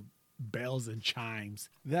traditional bells and chimes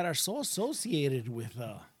that are so associated with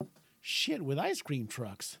with ice cream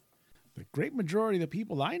trucks. The great majority of the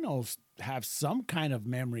people I know have some kind of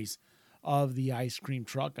memories of the ice cream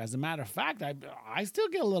truck. As a matter of fact, I still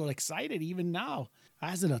get a little excited even now.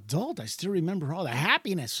 As an adult, I still remember all the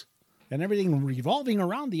happiness and everything revolving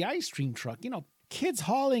around the ice cream truck. Kids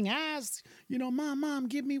hauling ass. Mom,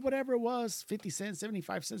 give me whatever it was, 50 cents,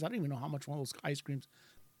 75 cents. I don't even know how much one of those ice creams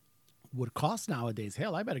would cost nowadays.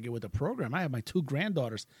 Hell, I better get with the program. I have my 2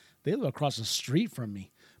 granddaughters. They live across the street from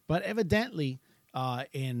me. But evidently,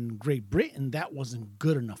 in Great Britain, that wasn't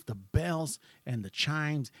good enough. The bells and the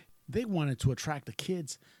chimes, they wanted to attract the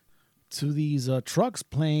kids to these trucks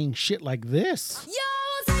playing shit like this. Yo,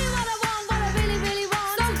 I'll tell you what I want, what I really, really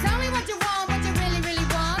want. So tell me what you want, what you really, really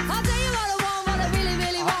want. I'll tell you what I want, what I really,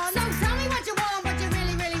 really want. So tell me what you want, what you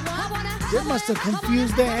really, really want. It must have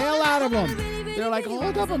confused the hell out of them. They're like,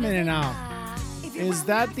 hold up a minute now. Is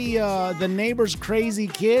that the neighbor's crazy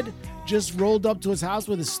kid just rolled up to his house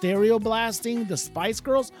with a stereo blasting the Spice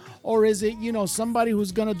Girls? Or is it, somebody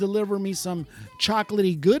who's going to deliver me some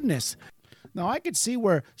chocolatey goodness? Now, I could see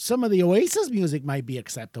where some of the Oasis music might be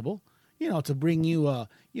acceptable, to bring you a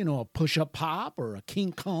push-up pop or a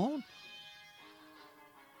King Kong.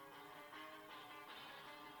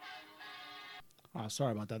 Oh,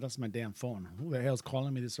 sorry about that. That's my damn phone. Who the hell's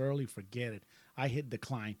calling me this early? Forget it. I hit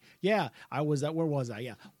decline. Yeah, I was at, where was I?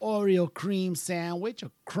 Yeah, Oreo cream sandwich,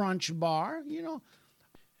 a Crunch bar,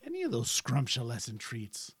 any of those scrumptious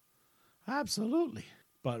treats. Absolutely.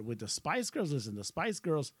 But with the Spice Girls, listen, the Spice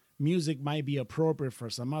Girls music might be appropriate for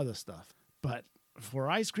some other stuff. But for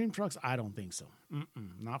ice cream trucks, I don't think so.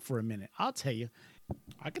 Not for a minute. I'll tell you,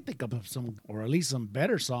 I could think of some, or at least some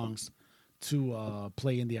better songs to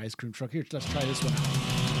play in the ice cream truck. Here, let's try this one out.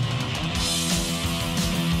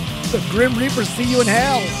 The Grim Reaper, See You in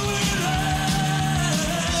Hell.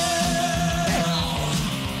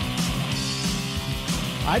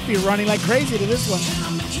 I'd be running like crazy to this one.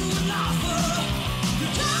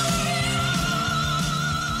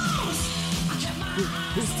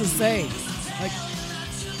 Who's to say? Like,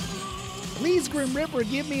 please, Grim Reaper,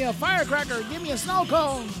 give me a firecracker, give me a snow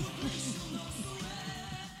cone.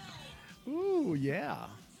 Ooh, yeah.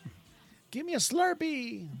 Give me a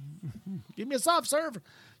Slurpee. Give me a soft serve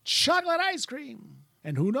chocolate ice cream.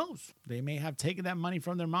 And who knows? They may have taken that money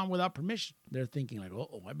from their mom without permission. They're thinking like,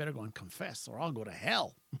 oh, I better go and confess or I'll go to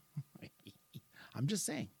hell. I'm just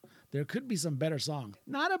saying. There could be some better songs.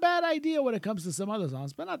 Not a bad idea when it comes to some other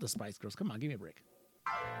songs, but not the Spice Girls. Come on, give me a break.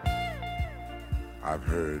 I've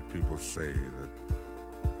heard people say that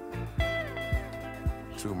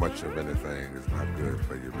too much of anything is not good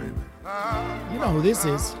for you, baby. You know who this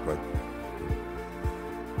is. But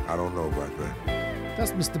I don't know about that.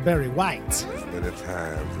 That's Mr. Barry White. As many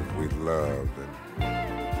times as we've loved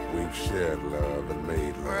and we've shared love and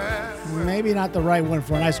made love. Maybe not the right one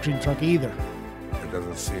for an ice cream truck either. It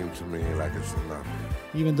doesn't seem to me like it's enough.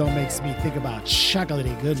 Even though it makes me think about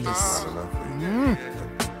chocolatey goodness. Not enough for you.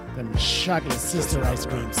 Them chocolate sister ice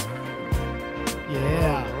creams.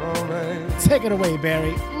 Yeah. Take it away,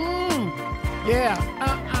 Barry. Yeah.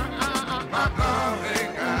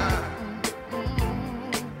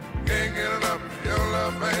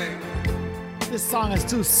 This song is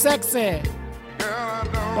too sexy,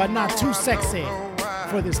 but not too sexy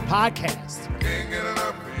for this podcast.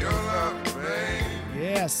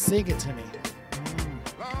 Yeah, sing it to me.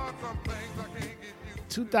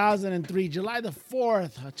 2003, July the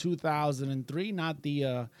 4th, 2003. Not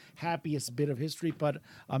the happiest bit of history, but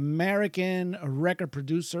American record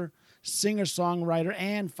producer, singer-songwriter,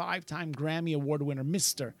 and 5-time Grammy Award winner,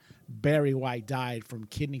 Mr. Barry White, died from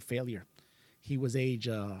kidney failure. He was age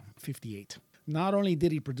 58. Not only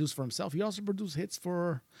did he produce for himself, he also produced hits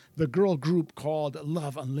for the girl group called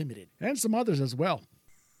Love Unlimited, and some others as well.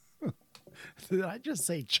 Did I just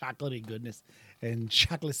say chocolatey goodness and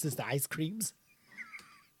chocolate sister ice creams?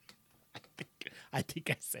 I think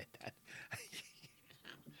I said that.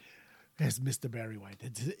 It's Mr. Barry White.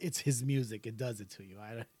 It's his music. It does it to you.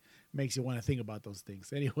 It makes you want to think about those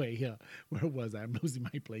things. Anyway, where was I? I'm losing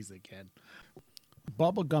my place again.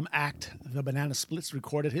 Bubblegum act The Banana Splits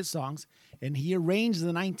recorded his songs, and he arranged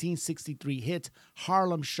the 1963 hit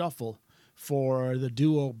Harlem Shuffle for the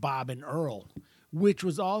duo Bob and Earl, which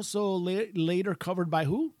was also later covered by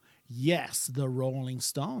who? Yes, the Rolling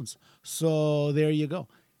Stones. So there you go.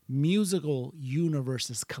 Musical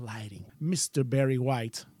universes colliding. Mr. Barry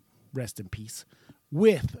White, rest in peace,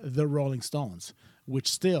 with the Rolling Stones, which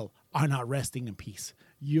still are not resting in peace.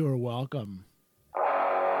 You're welcome.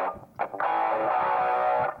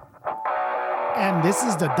 And this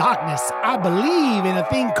is The Darkness. I believe in a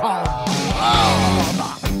thing called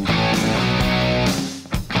love.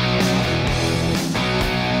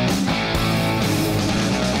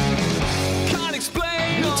 Can't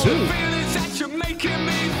explain all the feelings that you're making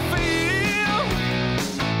me feel.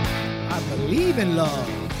 I believe in love.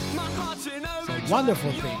 It's a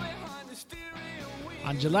wonderful thing.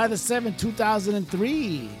 On July the 7th,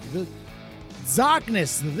 2003, The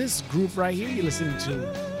Darkness, this group right here you're listening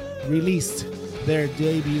to, released their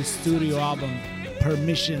debut studio album,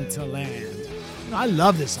 Permission to Land. I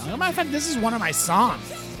love this song. As a matter of fact, this is one of my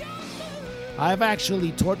songs. I've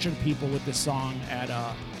actually tortured people with this song at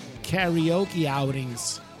karaoke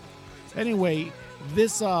outings. Anyway,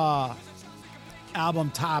 this album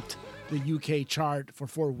topped the UK chart for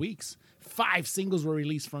 4 weeks. 5 singles were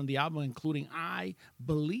released from the album, including I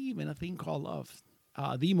Believe in a Thing Called Love.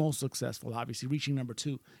 The most successful, obviously, reaching number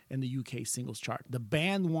 2 in the UK singles chart. The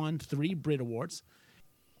band won 3 Brit Awards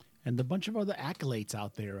and a bunch of other accolades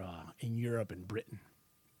out there in Europe and Britain.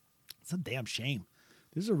 It's a damn shame.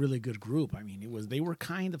 This is a really good group. I mean,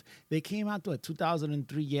 they came out to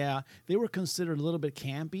 2003. Yeah, they were considered a little bit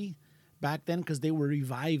campy back then because they were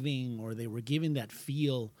reviving, or they were giving that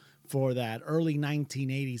feel for that early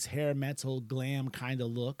 1980s hair metal glam kind of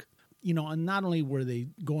look. You know, and not only were they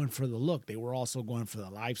going for the look, they were also going for the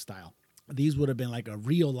lifestyle. These would have been like a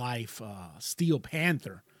real life Steel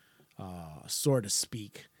Panther, so to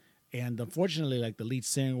speak. And unfortunately, like, the lead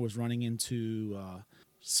singer was running into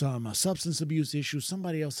some substance abuse issues.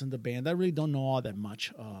 Somebody else in the band. I really don't know all that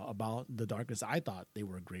much about The Darkness. I thought they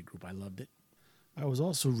were a great group. I loved it. I was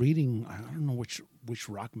also reading, I don't know which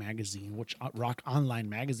rock magazine, which rock online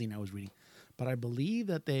magazine I was reading, but I believe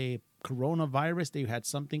that coronavirus, they had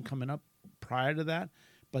something coming up prior to that,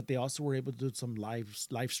 but they also were able to do some live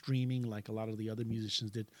streaming like a lot of the other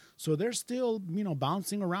musicians did. So they're still,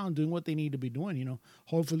 bouncing around doing what they need to be doing.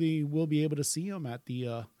 Hopefully we'll be able to see them at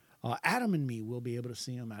the Adam and me will be able to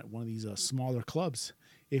see them at one of these smaller clubs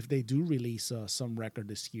if they do release some record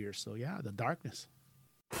this year. So yeah, The Darkness.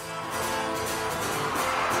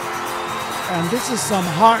 And this is some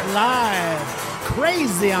Heart Live,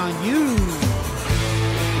 Crazy on You.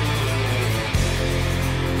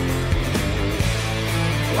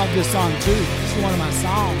 Love this song too. It's one of my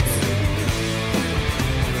songs.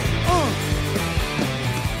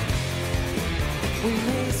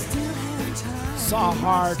 saw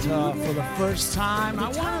Heart for the first time, I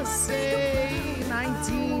want to say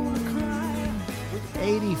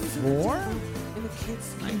 1984?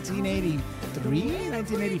 1983?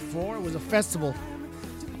 1984. It was a festival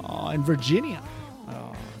in Virginia.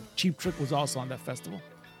 Cheap Trick was also on that festival.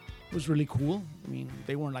 It was really cool. I mean,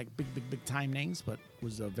 they weren't like big time names, but it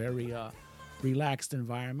was a very relaxed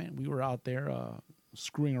environment. We were out there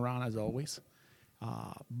screwing around as always.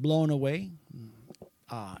 Blown Away,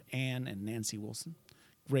 Ann and Nancy Wilson.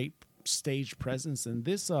 Great stage presence. And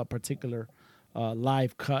this particular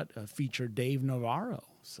live cut featured Dave Navarro.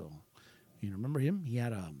 So, you remember him? He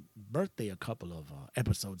had a birthday a couple of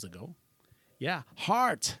episodes ago. Yeah,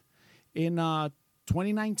 Heart in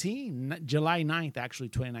 2019, July 9th, actually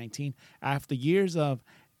 2019, after years of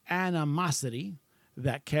animosity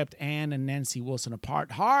that kept Ann and Nancy Wilson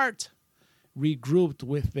apart. Heart regrouped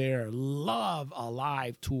with their Love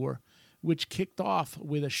Alive tour, which kicked off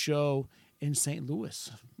with a show in St.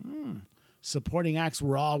 Louis. Supporting acts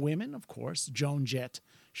were all women, of course. Joan Jett,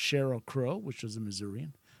 Sheryl Crow, which was a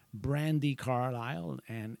Missourian, Brandi Carlile,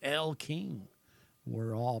 and Elle King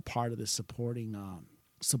were all part of the supporting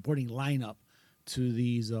lineup to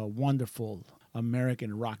these wonderful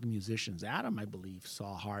American rock musicians. Adam, I believe,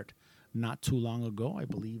 saw Heart not too long ago, I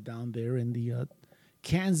believe, down there in the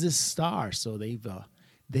Kansas Star. So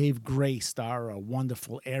they've graced our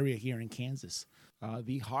wonderful area here in Kansas.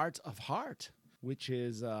 The Heart of Heart, which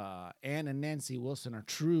is Ann and Nancy Wilson are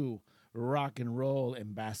true rock and roll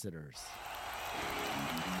ambassadors.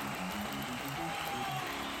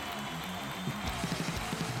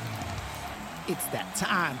 It's that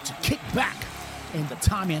time to kick back in the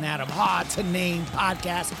Tommy and Adam Hard to Name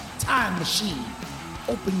podcast time machine.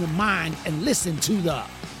 Open your mind and listen to the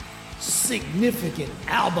significant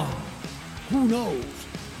album. Who knows?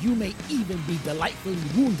 You may even be delightfully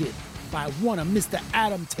wounded by one of Mr.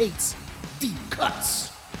 Adam Tate's deep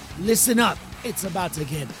cuts. Listen up. It's about to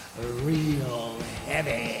get real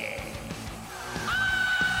heavy.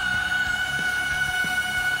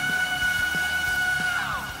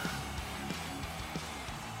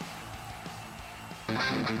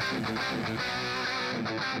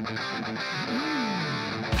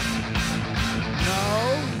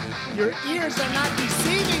 No, your ears are not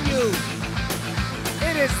deceiving you.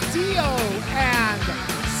 It is Dio and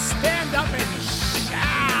Stand Up and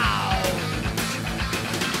Shout.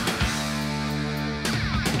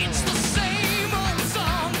 It's the same old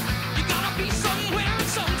song. You gotta be somewhere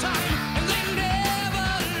sometime, and they never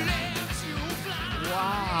let you fly.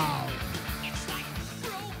 Wow. It's like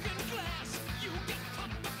broken glass. You get cut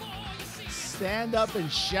before you see it. Stand Up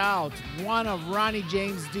and Shout, one of Ronnie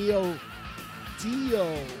James Dio,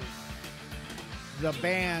 the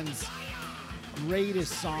band's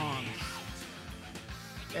greatest songs.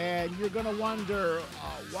 And you're gonna wonder,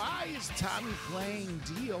 why is Tommy playing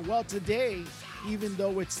Dio? Well, today, even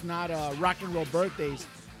though it's not rock and roll birthdays,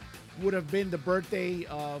 would have been the birthday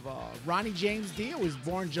of Ronnie James Dio. He was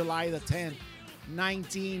born July the 10th,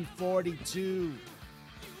 1942.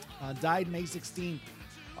 Died May 16th,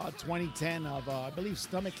 2010 of, I believe,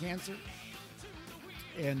 stomach cancer.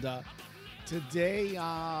 And today,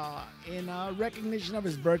 in recognition of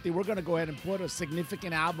his birthday, we're going to go ahead and put a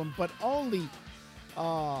significant album, but only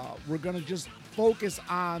we're going to just focus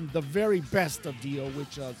on the very best of Dio,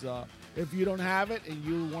 which is, if you don't have it and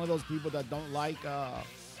you're one of those people that don't like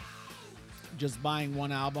just buying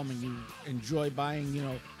one album and you enjoy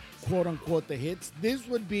buying, quote unquote, the hits, this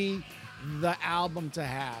would be the album to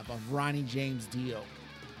have of Ronnie James Dio.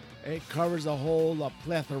 It covers a whole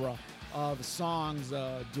plethora of songs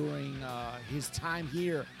during his time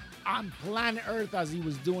here on planet Earth, as he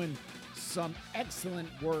was doing some excellent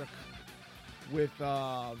work with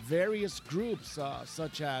various groups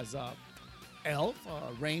such as Elf,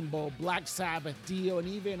 Rainbow, Black Sabbath, Dio, and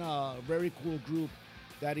even a very cool group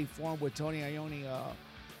that he formed with Tony Iommi,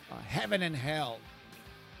 Heaven and Hell.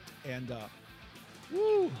 And I'm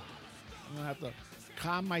going to have to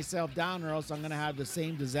calm myself down, or else I'm going to have the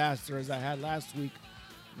same disaster as I had last week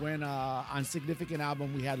when on Significant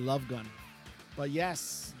Album we had Love Gun. But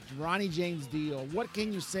yes, Ronnie James Dio, what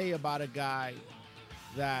can you say about a guy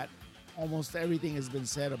that almost everything has been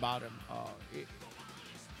said about him?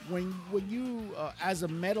 When you, as a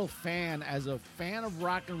metal fan, as a fan of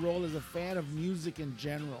rock and roll, as a fan of music in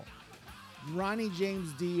general, Ronnie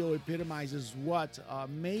James Dio epitomizes what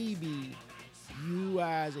maybe you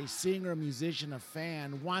as a singer, musician, a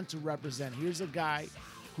fan want to represent. Here's a guy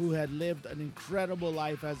who had lived an incredible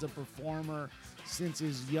life as a performer since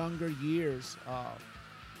his younger years,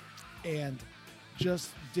 and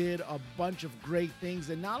just did a bunch of great things,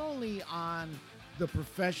 and not only on the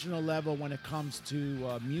professional level when it comes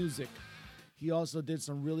to music. he also did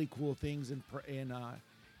some really cool things in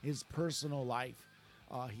his personal life.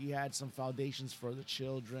 He had some foundations for the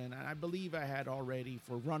children, and I believe I had already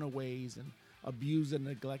for runaways and abused and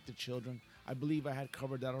neglected children. I believe I had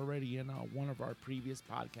covered that already in one of our previous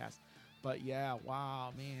podcasts. But yeah,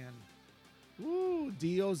 wow, man. Woo,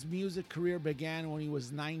 Dio's music career began when he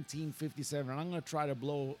was 1957. I'm going to try to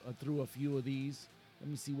blow through a few of these. Let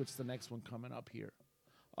me see what's the next one coming up here.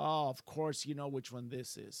 Oh, of course, you know which one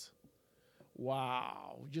this is.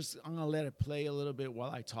 Wow. I'm going to let it play a little bit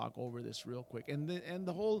while I talk over this real quick. And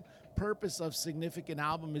the whole purpose of Significant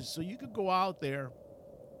Album is so you could go out there,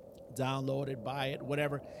 download it, buy it,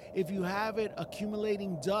 whatever. If you have it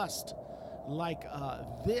accumulating dust, like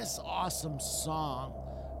this awesome song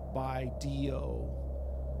by Dio,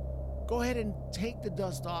 go ahead and take the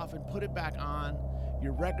dust off and put it back on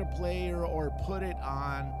your record player, or put it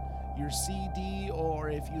on your CD, or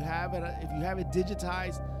if you have it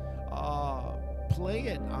digitized, play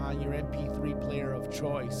it on your MP3 player of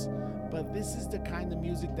choice. But this is the kind of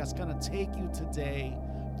music that's going to take you today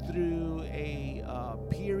through a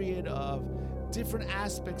period of different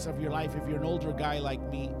aspects of your life. If you're an older guy like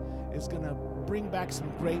me, it's going to bring back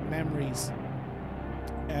some great memories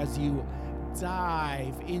as you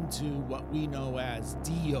dive into what we know as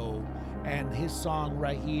Dio and his song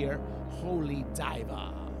right here, Holy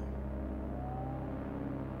Diver.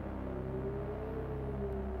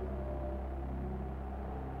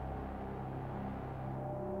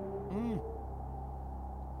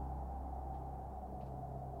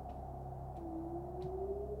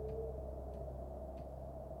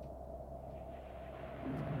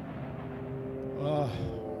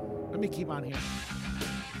 Let me keep on here.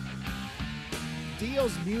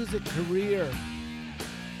 Dio's music career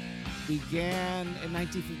began in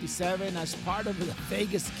 1957 as part of the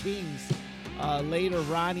Vegas Kings, later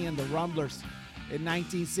Ronnie and the Rumblers. In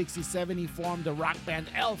 1967, he formed the rock band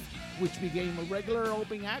Elf, which became a regular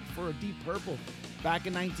opening act for Deep Purple. Back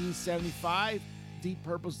in 1975, Deep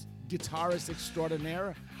Purple's guitarist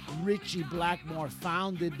extraordinaire, Ritchie Blackmore,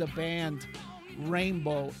 founded the band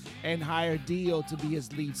Rainbow and hired Dio to be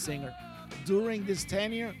his lead singer. During this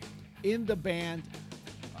tenure in the band,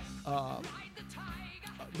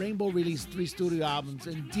 Rainbow released 3 studio albums,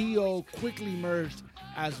 and Dio quickly emerged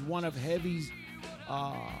as one of heavy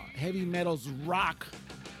metal's rock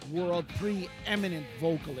world preeminent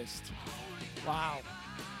vocalist. Wow.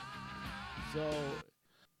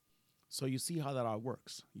 So you see how that all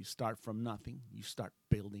works. You start from nothing. You start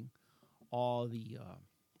building. All the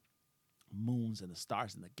moons and the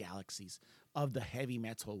stars and the galaxies of the heavy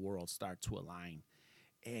metal world start to align.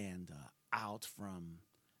 And out from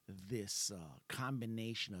this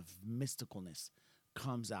combination of mysticalness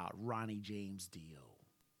comes out Ronnie James Dio.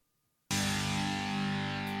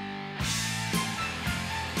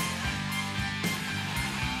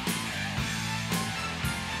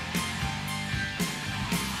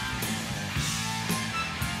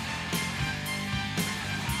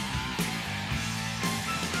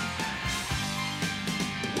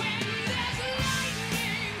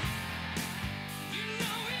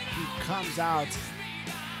 Comes out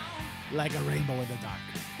like a rainbow in the dark.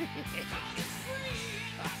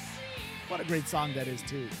 What a great song that is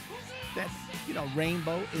too. That,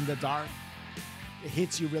 rainbow in the dark, it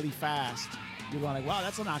hits you really fast. You're going like, wow,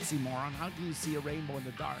 that's an oxymoron. How do you see a rainbow in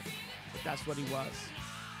the dark? But that's what he was.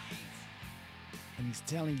 And he's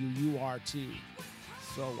telling you, you are too.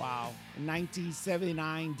 So, wow. In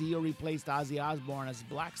 1979, Dio replaced Ozzy Osbourne as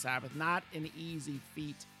Black Sabbath. Not an easy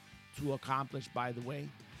feat to accomplish, by the way.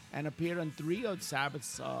 And appeared on 3 of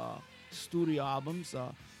Sabbath's studio albums,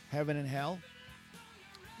 Heaven and Hell,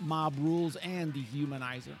 Mob Rules, and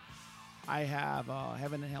Dehumanizer. I have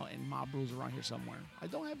Heaven and Hell and Mob Rules around here somewhere. I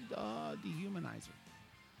don't have Dehumanizer.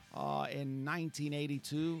 In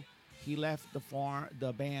 1982, he left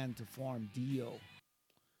the band to form Dio.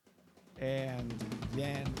 And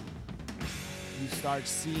then you start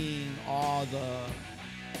seeing all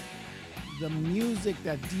the music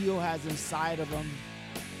that Dio has inside of him,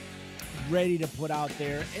 ready to put out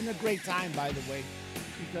there, in a great time, by the way,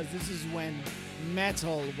 because this is when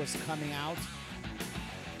metal was coming out.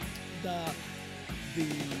 The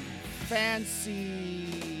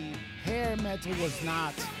fancy hair metal was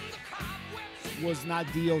not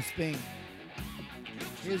Dio's thing.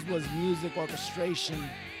 His was music orchestration,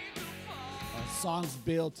 songs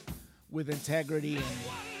built with integrity and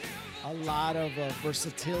a lot of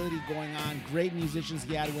versatility going on. Great musicians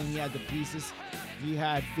he had when he had the pieces. He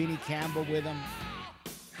had Vinnie Campbell with him.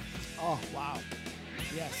 Oh, wow.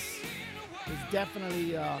 Yes. It's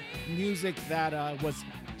definitely music that was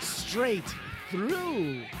straight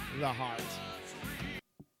through the heart.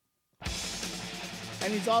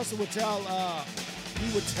 And he's also would tell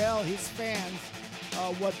his fans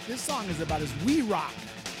what this song is about is we rock.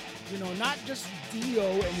 You know, not just Dio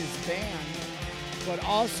and his band, but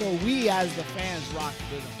also we as the fans rock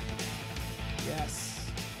with him. Yes.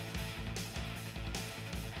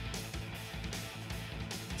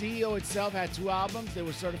 Dio itself had 2 albums. They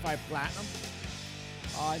were certified platinum.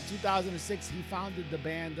 In 2006, he founded the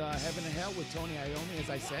band Heaven and Hell with Tony Iommi, as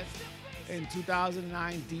I said. In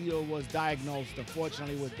 2009, Dio was diagnosed,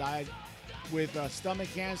 unfortunately, with stomach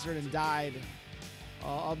cancer and died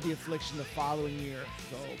of the affliction the following year.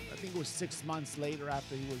 So I think it was 6 months later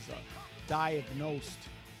after he was diagnosed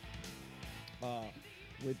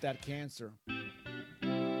with that cancer.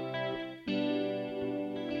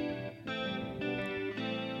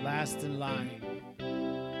 Last in line,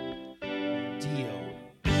 Dio.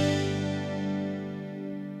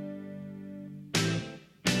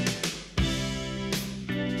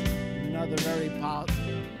 Another very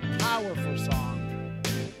powerful song.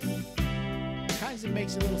 Kind of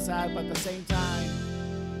makes you a little sad, but at the same time,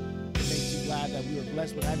 it makes you glad that we were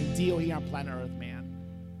blessed with having Dio here on planet Earth, man.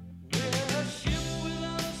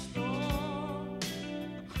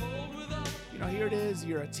 You know, here it is.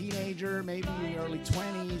 You're a teenager, maybe in your early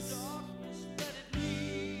 20s.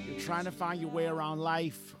 You're trying to find your way around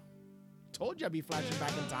life. Told you I'd be flashing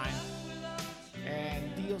back in time.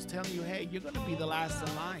 And Dio's telling you, hey, you're going to be the last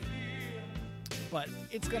in line. But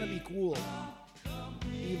it's going to be cool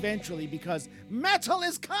eventually because metal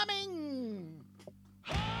is coming.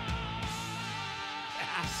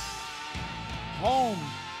 Home.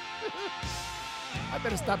 I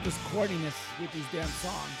better stop this corniness with these damn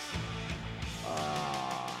songs.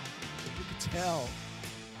 You could tell,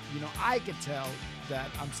 I could tell that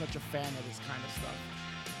I'm such a fan of this kind of stuff.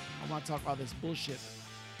 I want to talk about this bullshit.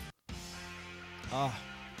 Yeah.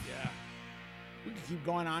 We could keep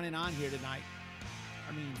going on and on here tonight.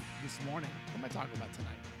 I mean, this morning. What am I talking about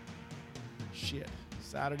tonight? Shit.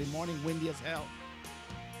 Saturday morning, windy as hell.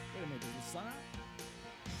 Wait a minute, is the sun out?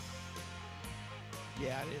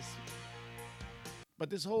 Yeah, it is. But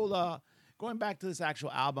this whole, going back to this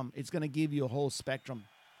actual album, it's going to give you a whole spectrum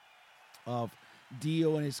of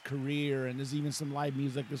Dio and his career, and there's even some live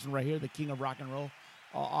music. This one right here, The King of Rock and Roll.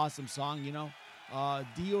 Awesome song,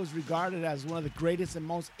 Dio is regarded as one of the greatest and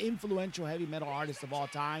most influential heavy metal artists of all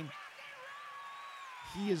time.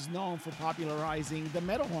 He is known for popularizing the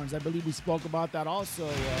metal horns. I believe we spoke about that also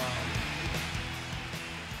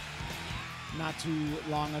not too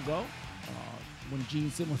long ago when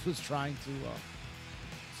Gene Simmons was trying to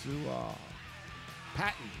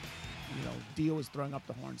patent. Dio was throwing up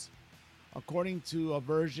the horns. According to a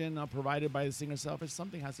version provided by the singer self,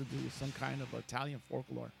 something has to do with some kind of Italian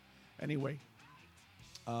folklore. Anyway,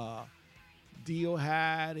 Dio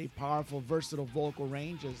had a powerful, versatile vocal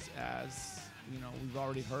range, as we've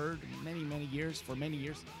already heard many years,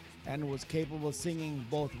 and was capable of singing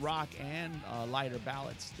both rock and lighter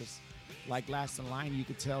ballads. Just like Last in Line, you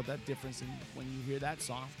could tell that difference when you hear that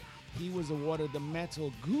song. He was awarded the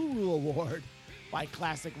Metal Guru Award by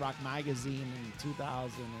Classic Rock Magazine in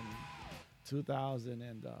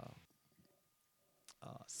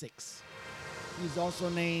 2006. He's also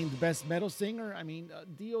named Best Metal Singer. I mean,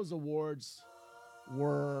 Dio's awards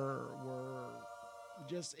were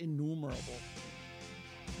just innumerable.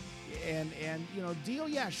 And Dio,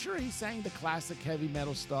 yeah, sure, he sang the classic heavy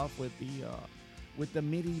metal stuff with the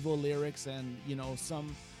medieval lyrics and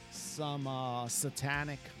some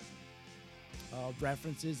satanic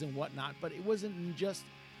references and whatnot. But it wasn't just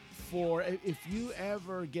for. If you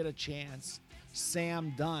ever get a chance,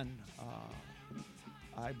 Sam Dunn.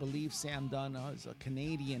 I believe Sam Dunn is a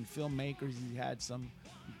Canadian filmmaker. He had some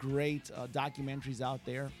great documentaries out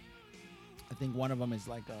there. I think one of them is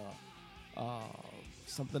like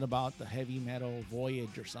something about the heavy metal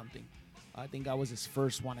voyage or something. I think that was his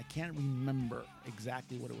first one. I can't remember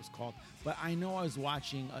exactly what it was called, but I know I was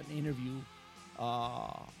watching an interview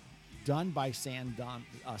done by Sam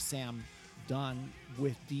Dunn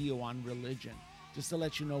with Dio on religion, just to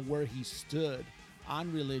let you know where he stood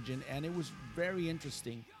on religion, and it was very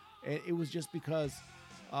interesting. It was just because,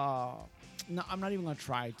 no, I'm not even going to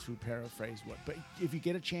try to paraphrase but if you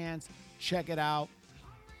get a chance, check it out.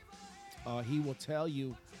 He will tell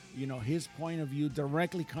you, his point of view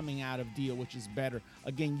directly coming out of Dio, which is better.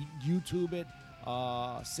 Again, YouTube it,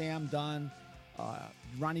 Sam Dunn,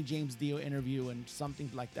 Ronnie James Dio interview, and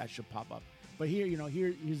something like that should pop up. But here,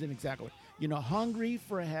 here's an example. Hungry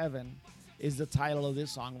for Heaven is the title of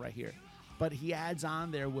this song right here. But he adds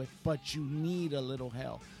on there with, but you need a little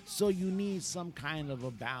hell. So you need some kind of a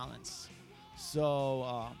balance.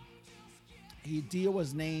 So Dio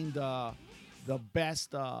was named the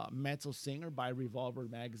best metal singer by Revolver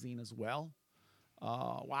magazine as well.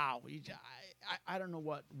 Wow, I don't know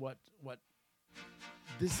what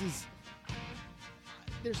this is.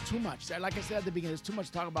 There's too much. Like I said at the beginning, there's too much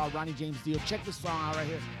to talk about Ronnie James Dio. Check this song out right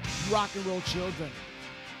here, Rock and Roll Children.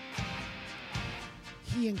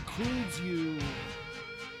 He includes you,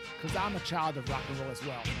 because I'm a child of rock and roll as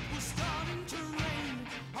well. It was starting to rain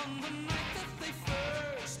on the night that they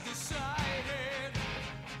first decided.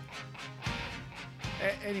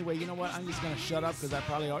 Anyway, you know what? I'm just gonna shut up because I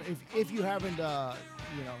probably are. If you haven't,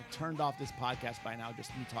 turned off this podcast by now, just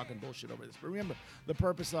me talking bullshit over this. But remember, the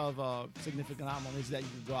purpose of Significant Album is that you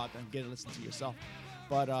can go out there and get it, listen to yourself.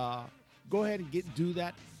 But go ahead and do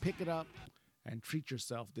that, pick it up, and treat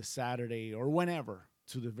yourself this Saturday or whenever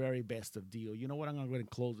to the very best of Dio. You know what? I'm gonna go ahead and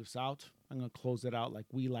close this out. I'm gonna close it out like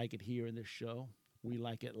we like it here in this show. We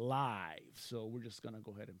like it live, so we're just gonna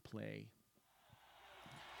go ahead and play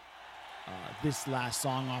this last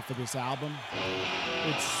song off of this album.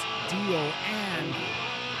 It's Dio and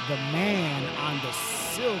the Man on the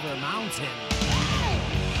Silver Mountain.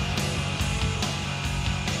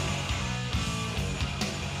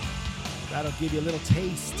 That'll give you a little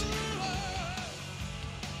taste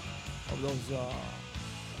of those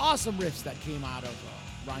awesome riffs that came out of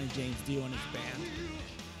Ronnie James Dio and his band.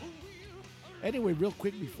 Anyway, real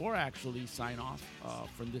quick before I actually sign off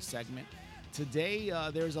from this segment, today,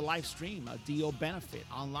 there's a live stream, a Dio benefit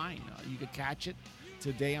online. You could catch it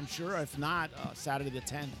today, I'm sure. If not, Saturday the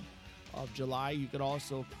 10th of July. You could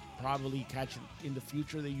also probably catch it in the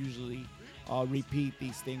future. They usually repeat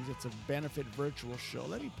these things. It's a benefit virtual show.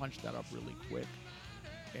 Let me punch that up really quick,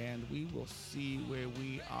 and we will see where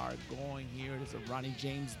we are going here. It is a Ronnie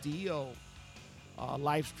James Dio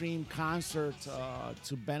live stream concert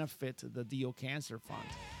to benefit the Dio Cancer Fund.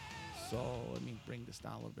 So let me bring this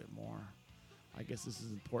down a little bit more. I guess this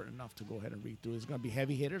is important enough to go ahead and read through. There's going to be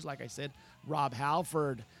heavy hitters, like I said. Rob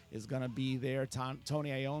Halford is going to be there. Tony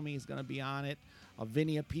Iommi is going to be on it.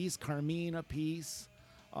 Vinny Appice, Carmine Appice.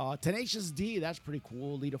 Tenacious D, that's pretty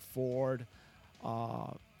cool. Lita Ford.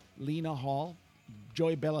 Lena Hall.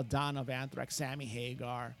 Joey Belladonna of Anthrax. Sammy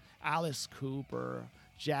Hagar. Alice Cooper.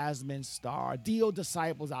 Jasmine Starr. Dio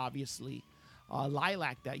Disciples, obviously.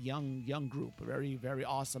 Lilac, that young group, very, very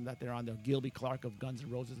awesome that they're on there. Gilby Clarke of Guns N'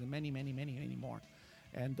 Roses, and many, many, many, many more.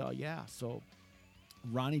 And so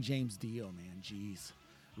Ronnie James Dio, man, jeez.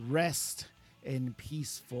 Rest in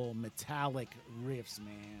peaceful, metallic riffs,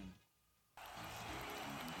 man.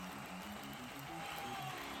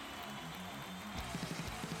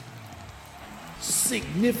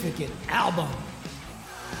 Significant album.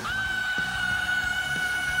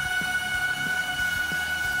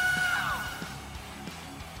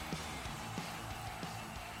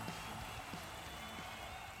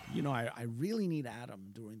 You know, I really need Adam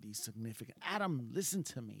during these significant... Adam, listen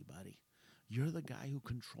to me, buddy. You're the guy who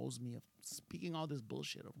controls me of speaking all this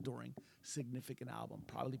bullshit of during significant album,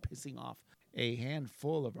 probably pissing off a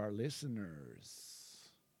handful of our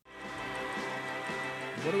listeners.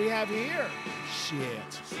 What do we have here?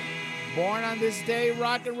 Shit. Born on this day,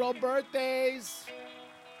 rock and roll birthdays.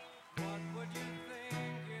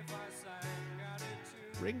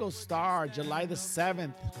 Ringo Starr, July the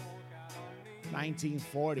 7th.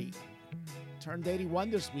 1940. Turned 81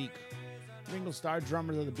 this week. Ringo Starr,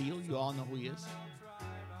 drummer of the Beatles. You all know who he is.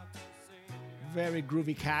 Very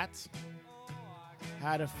groovy cat.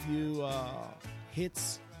 Had a few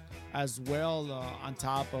hits as well on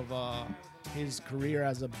top of his career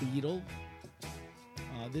as a Beatle.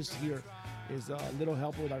 This here is a Little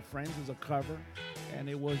Help with Our Friends. It was a cover, and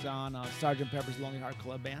it was on Sgt. Pepper's Lonely Heart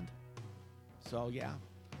Club Band. So, yeah.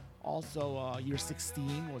 Also, Year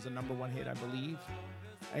 16 was a number one hit, I believe.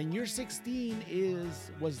 And Year 16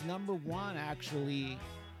 was number one, actually,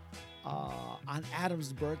 on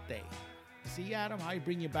Adam's birthday. See, Adam, how I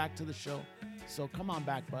bring you back to the show. So come on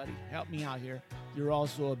back, buddy. Help me out here. You're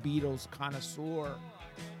also a Beatles connoisseur. Let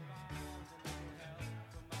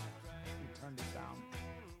me turn this down.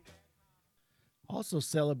 Also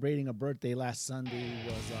celebrating a birthday last Sunday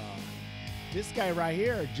was... this guy right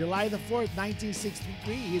here, July the 4th,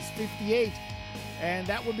 1963. He's 58. And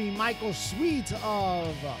that would be Michael Sweet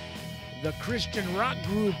of the Christian rock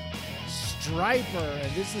group Stryper.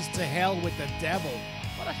 And this is To Hell with the Devil.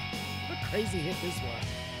 What a crazy hit this was.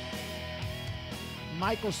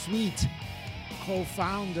 Michael Sweet,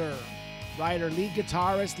 co-founder, writer, lead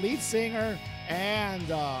guitarist, lead singer, and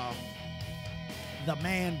the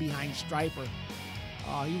man behind Stryper.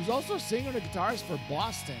 He was also a singer and a guitarist for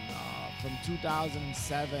Boston. From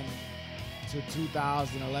 2007 to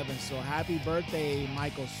 2011. So happy birthday,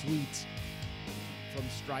 Michael Sweet from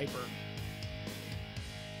Stryper.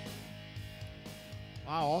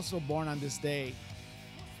 Wow, also born on this day.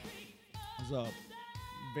 There's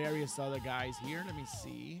various other guys here. Let me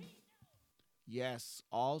see. Yes,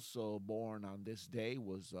 also born on this day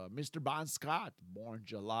was Mr. Bon Scott, born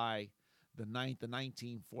July the 9th of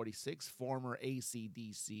 1946, former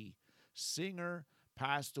AC/DC singer,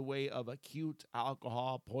 passed away of acute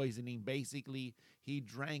alcohol poisoning. Basically, he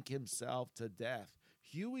drank himself to death.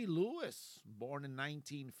 Huey Lewis, born in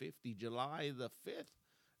 1950, July the 5th,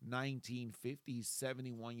 1950. He's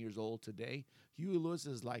 71 years old today. Huey Lewis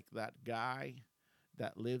is like that guy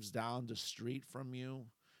that lives down the street from you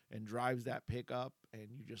and drives that pickup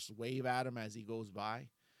and you just wave at him as he goes by.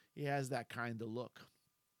 He has that kind of look.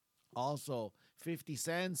 Also, 50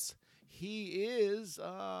 Cent, he is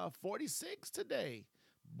 46 today.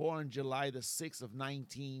 Born July the 6th of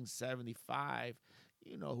 1975.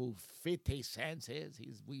 You know who 50 Cent is.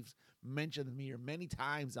 We've mentioned him here many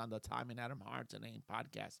times on the Tom and Adam Hard to Name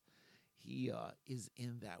podcast. He is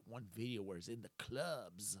in that one video where he's in the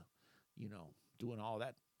clubs, you know, doing all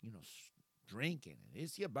that, you know, drinking.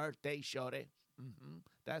 It's your birthday, shorty.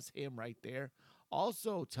 That's him right there.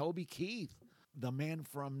 Also, Toby Keith, the man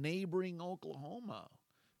from neighboring Oklahoma.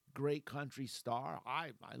 Great country star.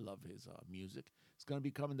 I love his music. It's going to be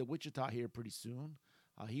coming to Wichita here pretty soon.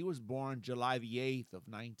 He was born July the 8th of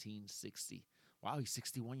 1960. Wow, he's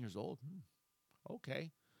 61 years old.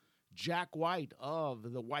 Okay. Jack White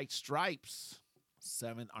of the White Stripes,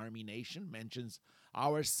 7th Army Nation, mentions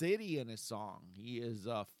our city in his song. He is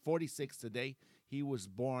 46 today. He was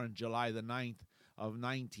born July the 9th of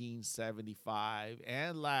 1975.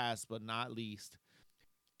 And last but not least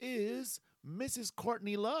is Mrs.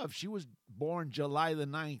 Courtney Love. She was born July the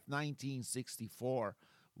 9th, 1964.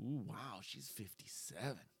 Ooh, wow, she's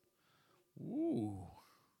 57. Ooh.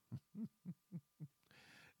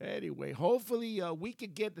 Anyway, hopefully we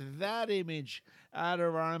could get that image out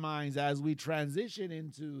of our minds as we transition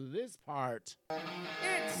into this part.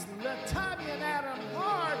 It's the Tommy and Adam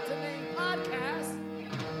Hard to Name podcast,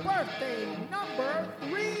 birthday number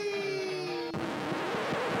 3.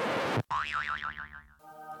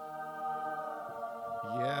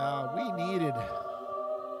 Yeah, we needed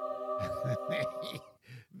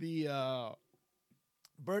the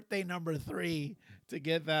birthday number 3 to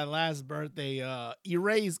get that last birthday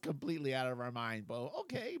erased completely out of our mind. But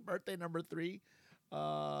okay, birthday number 3.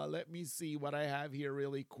 Let me see what I have here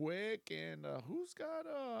really quick. And who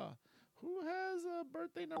has a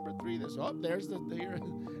birthday number 3? There's there.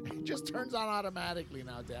 It just turns on automatically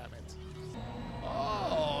now, damn it.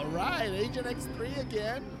 All right, Agent X3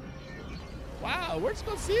 again. Wow, where's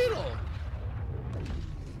Cosito?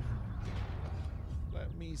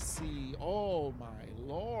 Let me see. Oh my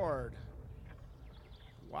Lord.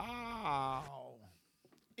 Wow.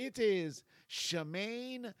 It is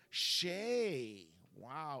Shemaine Shea.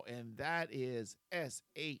 Wow. And that is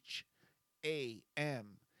SHAMANE_SHAY.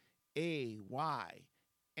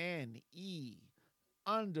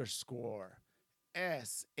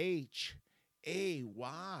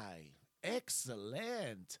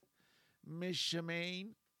 Excellent. Miss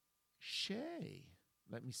Shemaine Shea.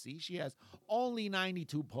 Let me see. She has only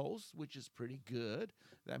 92 posts, which is pretty good.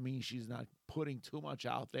 That means she's not putting too much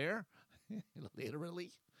out there,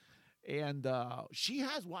 literally. And she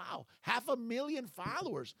has, 500,000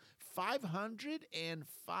 followers,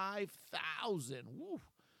 505,000. Woo,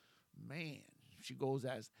 man. She goes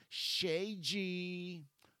as Shay G.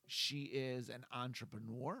 She is an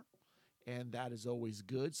entrepreneur, and that is always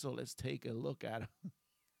good. So let's take a look at her.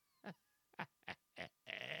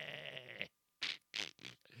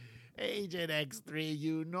 Agent X3,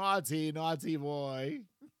 you naughty, naughty boy.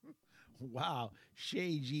 Wow.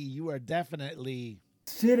 Shay G, you are definitely...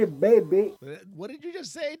 City, baby. What did you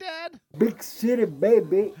just say, Dad? Big city,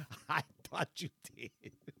 baby. I thought you did.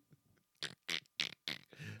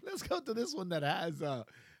 Let's go to this one that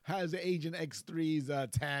has Agent X3's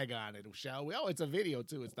tag on it, shall we? Oh, it's a video,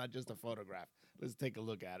 too. It's not just a photograph. Let's take a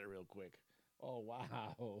look at it real quick. Oh,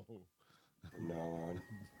 wow. From now on,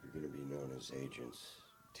 you're going to be known as Agents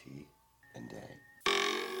T and A.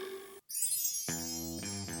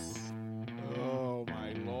 Oh,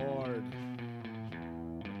 my Lord.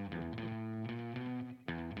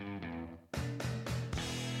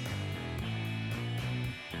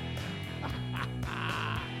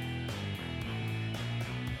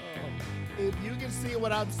 If you can see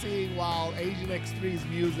what I'm seeing while Agent X3's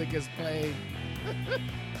music is playing,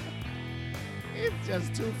 it's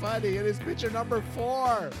just too funny. It is picture number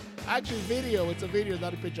 4. Actually, video. It's a video,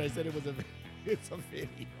 not a picture. I said it was it's a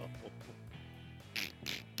video.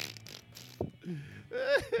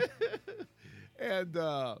 And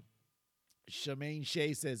Shemaine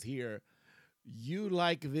Shea says here, You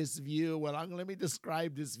like this view? Well, let me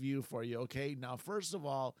describe this view for you, okay? Now, first of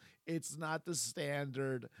all, it's not the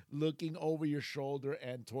standard looking over your shoulder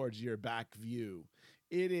and towards your back view.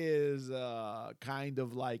 It is kind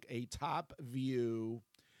of like a top view.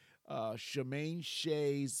 Shemaine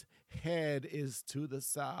Shay's head is to the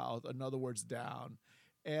south, in other words, down.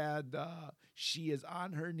 And she is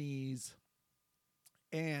on her knees.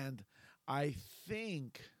 And I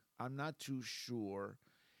think, I'm not too sure,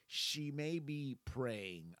 she may be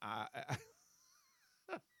praying.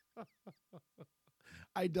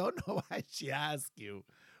 I don't know why she asked you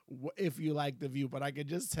if you like the view, but I can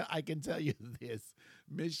tell you this: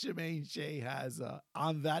 Miss Shemaine Shay has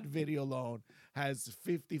on that video alone has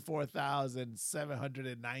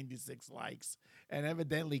 54,796 likes, and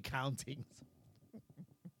evidently counting.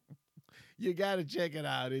 You got to check it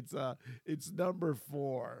out. It's number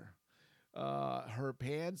 4. Her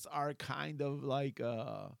pants are kind of like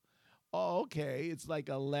okay, it's like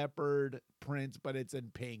a leopard print, but it's in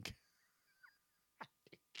pink.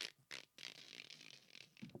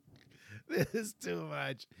 This is too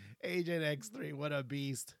much. Agent X3, what a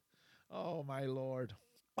beast. Oh, my Lord.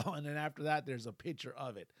 Oh, and then after that, there's a picture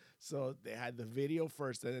of it. So they had the video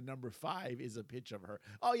first, and then number 5 is a picture of her.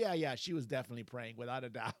 Oh, yeah, she was definitely praying, without a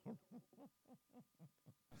doubt.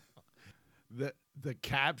 The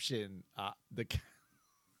caption, the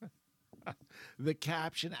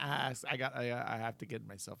caption asks, I have to get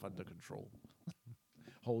myself under control.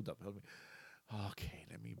 Hold up. Okay,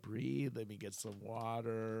 let me breathe. Let me get some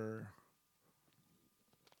water.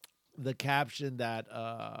 The caption that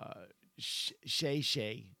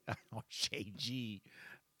Shay or Shay G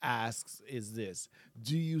asks is this: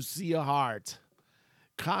 do you see a heart?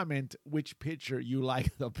 Comment which picture you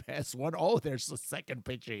like the best one. Oh, there's a second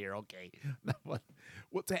picture here. Okay. Well,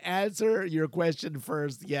 to answer your question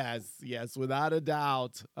first, yes, without a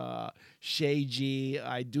doubt, Shay G,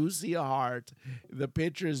 I do see a heart. The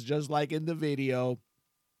picture is just like in the video.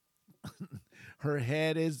 Her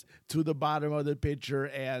head is to the bottom of the picture,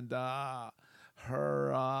 and her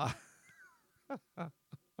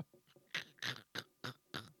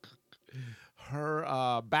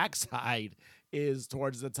her backside is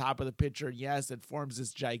towards the top of the picture. Yes, it forms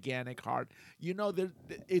this gigantic heart. You know,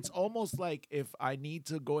 it's almost like if I need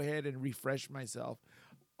to go ahead and refresh myself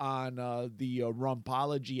on the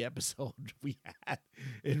Rumpology episode we had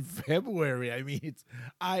in February. I mean,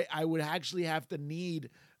 I would actually have to need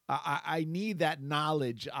I need that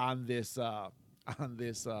knowledge on this I'm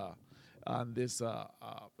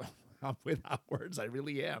without words. I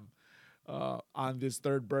really am. On this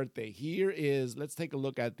third birthday. Here is, let's take a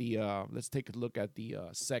look at the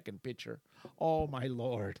second picture. Oh my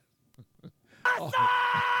Lord.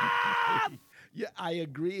 Awesome! Yeah, I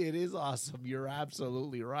agree. It is awesome. You're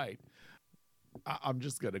absolutely right. I'm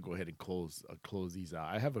just gonna go ahead and close these out.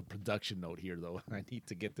 I have a production note here though. I need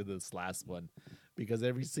to get to this last one because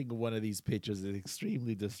every single one of these pictures is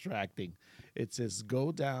extremely distracting. It says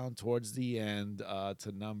go down towards the end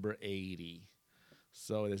to number 80.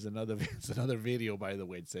 So there's another video, by the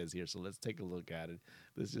way, it says here. So let's take a look at it.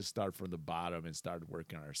 Let's just start from the bottom and start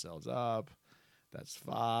working ourselves up. That's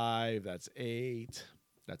 5. That's 8.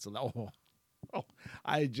 That's 11. Oh,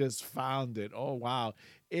 I just found it. Oh, wow.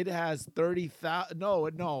 It has 30,000. No.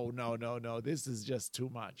 This is just too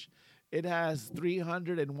much. It has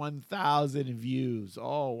 301,000 views.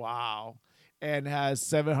 Oh, wow. And has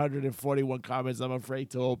 741 comments. I'm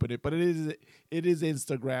afraid to open it, but it is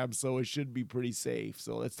Instagram, so it should be pretty safe.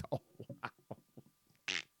 So let's. Oh, wow.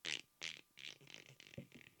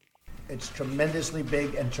 It's tremendously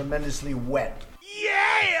big and tremendously wet.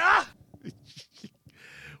 Yeah.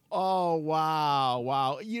 Oh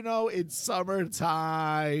wow. You know, it's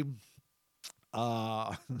summertime.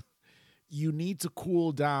 You need to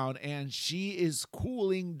cool down, and she is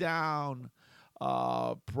cooling down.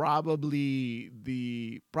 Probably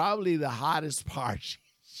the hottest part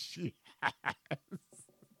she has.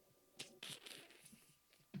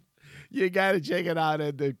 You gotta check it out.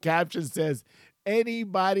 And the caption says,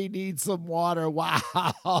 "Anybody need some water?"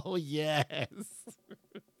 Wow, yes.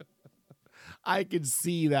 I can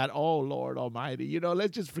see that. Oh, Lord Almighty. You know,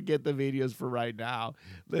 let's just forget the videos for right now.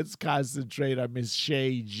 Let's concentrate on Miss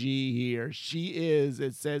Shay G here. She is,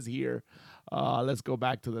 it says here, let's go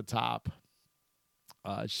back to the top.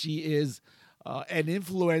 She is an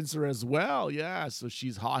influencer as well. Yeah, so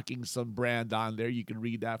she's hawking some brand on there. You can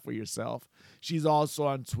read that for yourself. She's also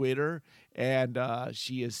on Twitter, and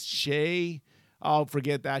she is Shay. Oh,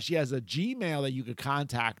 forget that. She has a Gmail that you could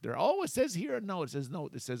contact her. Oh, it says here. No, it says no.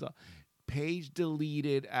 It says page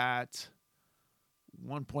deleted at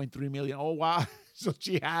 1.3 million. Oh, wow. So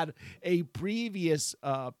she had a previous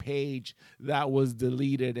page that was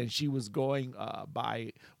deleted, and she was going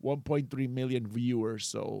by 1.3 million viewers.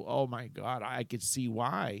 So, oh my God, I could see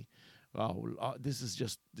why. This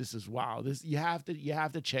is wow. This you have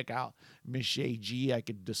to check out Miss Shay G. I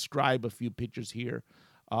could describe a few pictures here.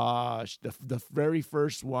 The very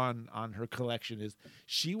first one on her collection is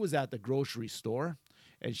she was at the grocery store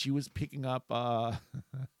and she was picking up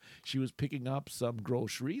some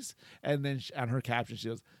groceries, and then on her caption she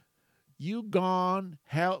goes, "You gone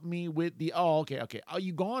help me with the okay. Are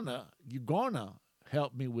you gonna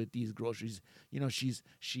help me with these groceries?" She's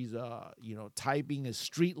typing a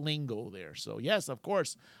street lingo there. So yes, of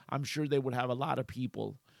course, I'm sure they would have a lot of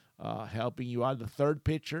people helping you out. The third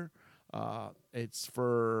picture, it's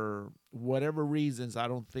for whatever reasons. I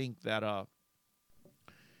don't think that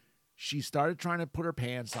she started trying to put her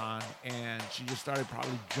pants on, and she just started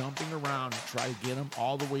probably jumping around to try to get them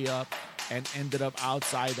all the way up, and ended up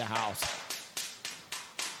outside the house.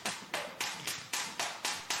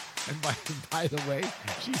 And by the way,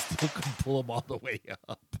 she still couldn't pull them all the way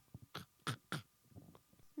up.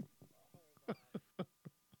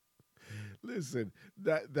 Listen,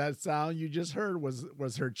 that sound you just heard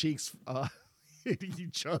was her cheeks hitting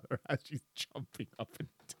each other as she's jumping up and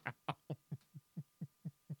down.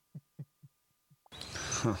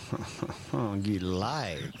 He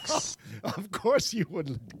likes. Of course you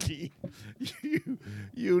would, Key.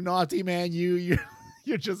 You naughty man. You're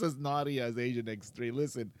just as naughty as Agent X3.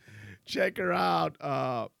 Listen, check her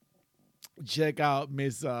out. Check out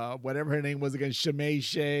Miss whatever her name was again,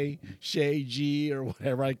 Shay G, or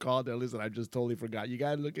whatever I called her. Listen, I just totally forgot. You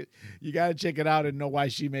gotta check it out and know why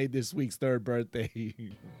she made this week's third birthday.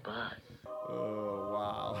 Oh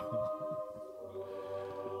wow.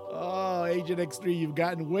 Oh, Agent X3, you've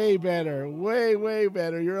gotten way better. Way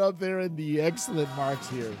better. You're up there in the excellent marks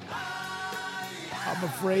here. I'm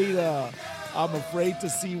afraid to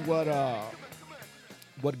see what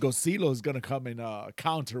Gosilo is gonna come and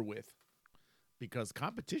counter with, because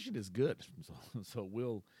competition is good. So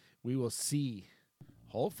we will see,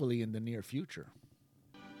 hopefully in the near future.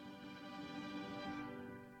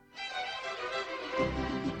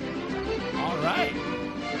 All right.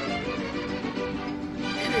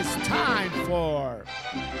 It is time for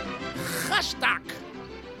hashtag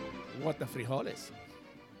What the Frijoles.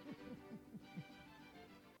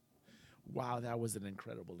 Wow, that was an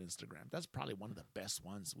incredible Instagram. That's probably one of the best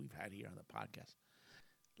ones we've had here on the podcast.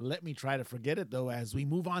 Let me try to forget it, though, as we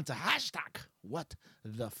move on to hashtag What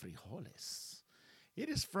the Frijoles. It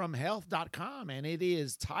is from health.com, and it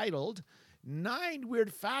is titled 9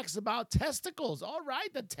 Weird Facts About Testicles. All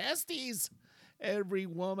right, the testes. Every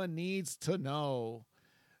woman needs to know.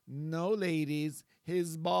 No, ladies,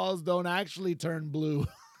 his balls don't actually turn blue.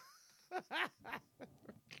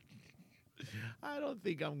 I don't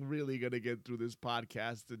think I'm really going to get through this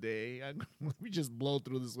podcast today. Let me just blow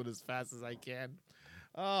through this one as fast as I can.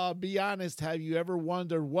 Be honest, have you ever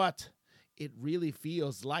wondered what it really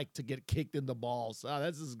feels like to get kicked in the balls?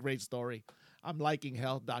 This is a great story. I'm liking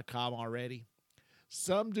health.com already.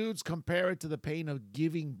 Some dudes compare it to the pain of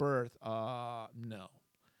giving birth. No.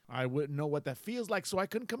 I wouldn't know what that feels like, so I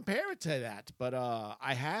couldn't compare it to that. But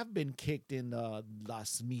I have been kicked in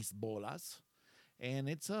las mis bolas, and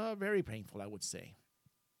it's very painful, I would say.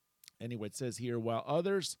 Anyway, it says here, while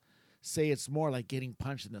others say it's more like getting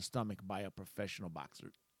punched in the stomach by a professional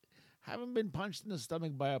boxer. Haven't been punched in the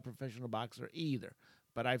stomach by a professional boxer either,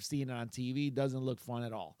 but I've seen it on TV. Doesn't look fun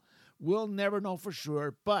at all. We'll never know for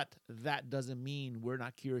sure, but that doesn't mean we're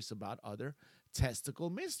not curious about other testicle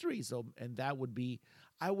mysteries. So, and that would be,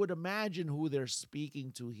 I would imagine who they're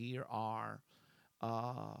speaking to here are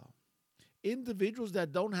individuals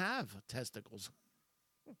that don't have testicles.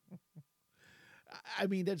 I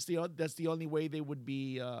mean, that's the only way they would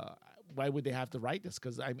be. Why would they have to write this?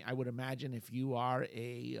 Because I would imagine if you are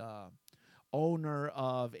a owner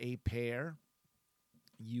of a pair,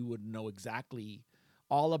 you would know exactly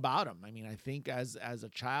all about them. I mean, I think as a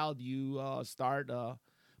child, you start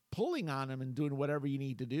pulling on them and doing whatever you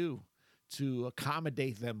need to do to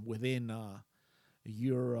accommodate them within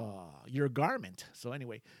your garment. So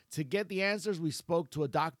anyway, to get the answers, we spoke to a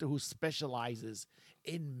doctor who specializes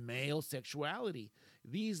in male sexuality.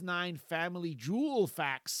 These 9 family jewel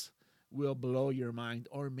facts will blow your mind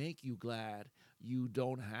or make you glad you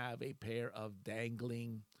don't have a pair of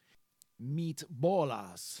dangling meat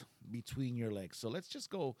bolas between your legs. So let's just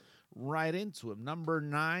go right into them. Number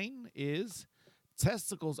 9 is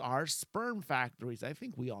testicles are sperm factories. I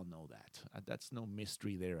think we all know that. That's no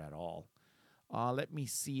mystery there at all. Let me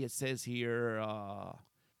see. It says here,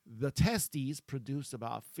 the testes produce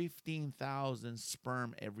about 15,000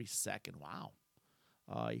 sperm every second. Wow.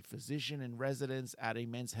 A physician in residence at a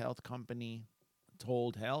men's health company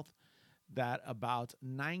told Health that about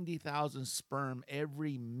 90,000 sperm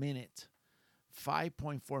every minute,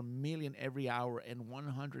 5.4 million every hour, and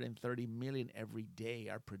 130 million every day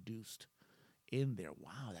are produced in there.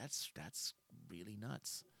 Wow, that's really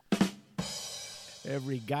nuts.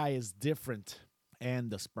 Every guy is different, and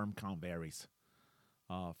the sperm count varies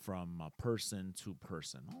from person to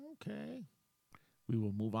person. Okay. We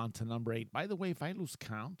will move on to number 8. By the way, if I lose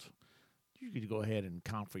count, you could go ahead and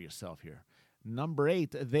count for yourself here. Number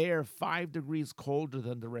 8, they're 5 degrees colder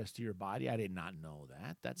than the rest of your body. I did not know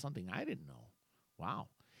that. That's something I didn't know. Wow.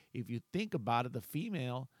 If you think about it, the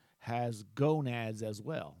female has gonads as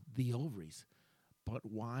well, the ovaries. But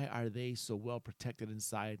why are they so well protected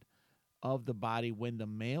inside of the body when the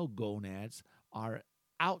male gonads are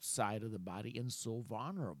outside of the body and so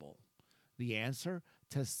vulnerable? The answer,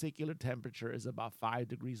 testicular temperature is about 5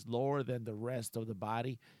 degrees lower than the rest of the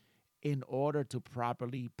body in order to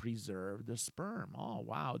properly preserve the sperm. Oh,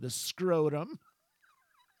 wow. The scrotum,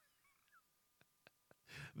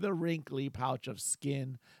 the wrinkly pouch of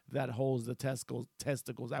skin that holds the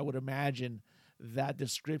testicles. I would imagine that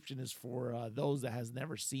description is for those that has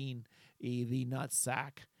never seen the nut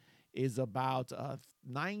sack, is about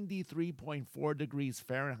 93.4 degrees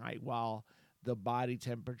Fahrenheit, while the body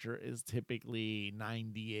temperature is typically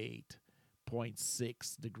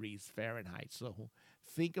 98.6 degrees Fahrenheit. So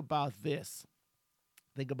think about this.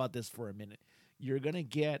 Think about this for a minute. You're going to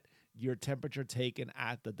get your temperature taken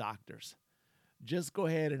at the doctor's. Just go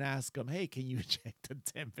ahead and ask them, hey, can you check the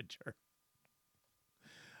temperature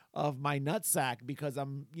of my nutsack? Because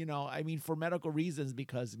for medical reasons,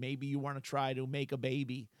 because maybe you want to try to make a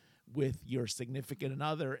baby with your significant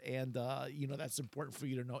other, and that's important for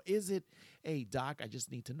you to know. Is it, hey doc, I just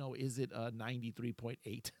need to know, is it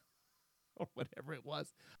 93.8 or whatever it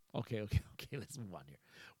was? Okay, let's move on here.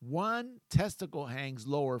 One testicle hangs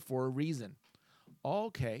lower for a reason.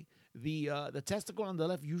 Okay, the testicle on the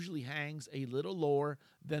left usually hangs a little lower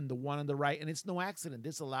than the one on the right, and it's no accident.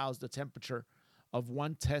 This allows the temperature of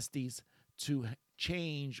one testes to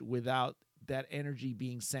change without that energy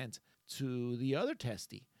being sent to the other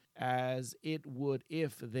testes, as it would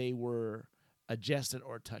if they were adjusted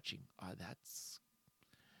or touching. That's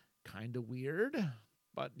kind of weird,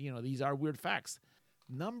 but these are weird facts.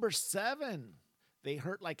 Number 7, they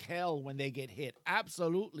hurt like hell when they get hit.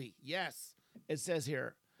 Absolutely, yes. It says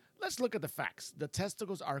here, let's look at the facts. The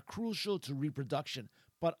testicles are crucial to reproduction,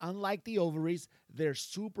 but unlike the ovaries, they're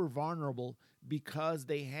super vulnerable because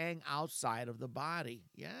they hang outside of the body.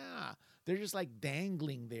 Yeah, they're just like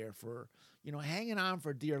dangling there for, hanging on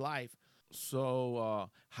for dear life. So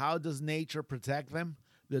how does nature protect them?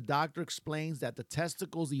 The doctor explains that the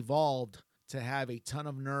testicles evolved to have a ton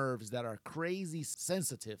of nerves that are crazy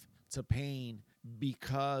sensitive to pain,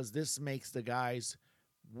 because this makes the guys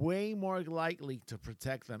way more likely to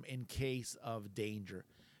protect them in case of danger.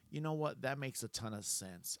 You know what? That makes a ton of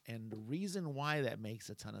sense. And the reason why that makes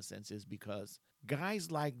a ton of sense is because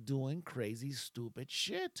guys like doing crazy, stupid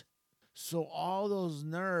shit. So all those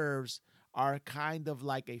nerves are kind of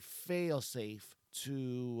like a fail-safe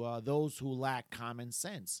to those who lack common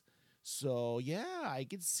sense. So yeah, I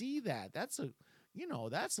can see that. That's a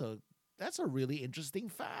really interesting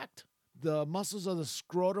fact. The muscles of the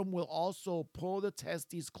scrotum will also pull the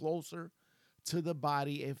testes closer to the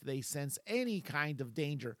body if they sense any kind of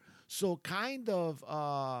danger. So kind of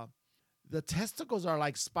the testicles are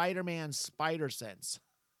like Spider-Man's spider sense.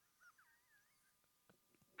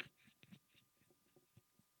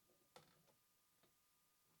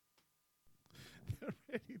 They're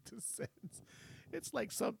ready to sense. It's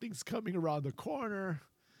like something's coming around the corner.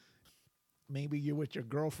 Maybe you're with your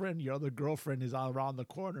girlfriend, your other girlfriend is all around the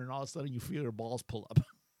corner, and all of a sudden you feel your balls pull up.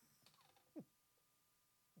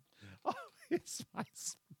 Oh, it's my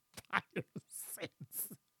spider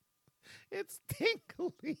sense. It's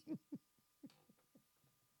tingling.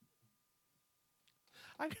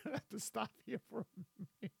 I'm going to have to stop here for a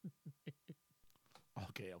minute.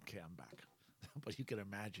 Okay, I'm back. But you can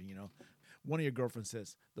imagine, one of your girlfriends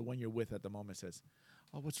says, the one you're with at the moment says,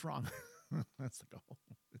 oh, what's wrong? That's like,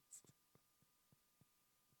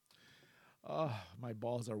 oh, my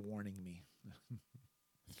balls are warning me.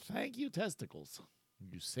 Thank you, testicles.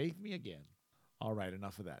 You saved me again. All right,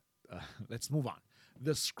 enough of that. Let's move on.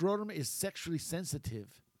 The scrotum is sexually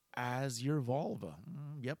sensitive as your vulva.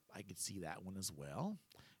 Yep, I could see that one as well.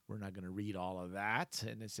 We're not going to read all of that.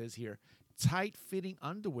 And it says here, tight-fitting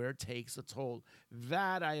underwear takes a toll.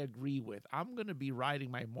 That I agree with. I'm going to be riding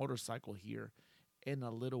my motorcycle here in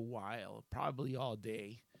a little while, probably all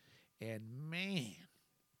day. And man,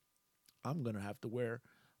 I'm going to have to wear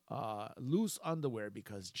loose underwear,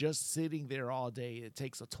 because just sitting there all day, it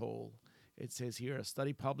takes a toll. It says here, a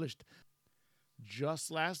study published just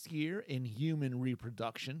last year in Human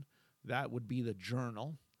Reproduction, that would be the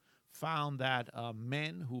journal, found that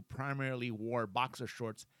men who primarily wore boxer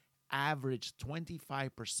shorts averaged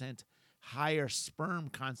 25% higher sperm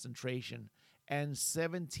concentration and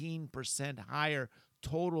 17% higher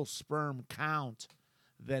total sperm count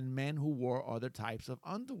than men who wore other types of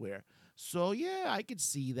underwear. So yeah, I could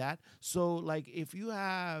see that. So like if you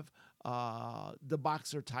have the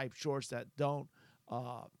boxer type shorts that don't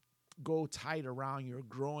go tight around your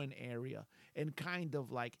groin area and kind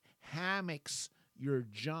of like hammocks your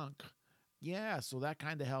junk, yeah, so that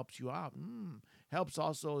kind of helps you out. Helps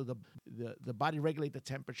also the body regulate the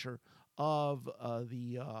temperature of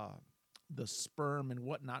the sperm and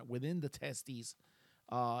whatnot within the testes,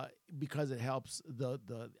 because it helps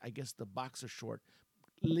I guess the boxer short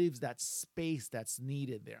leaves that space that's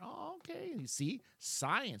needed there. Oh, okay. You see,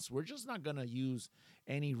 science. We're just not going to use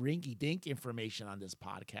any rinky-dink information on this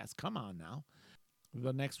podcast. Come on now.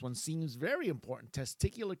 The next one seems very important.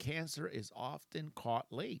 Testicular cancer is often caught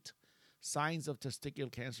late. Signs of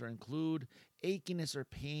testicular cancer include achiness or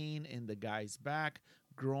pain in the guy's back,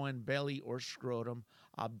 groin, belly, or scrotum,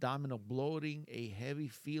 abdominal bloating, a heavy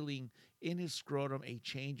feeling in his scrotum, a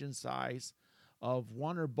change in size of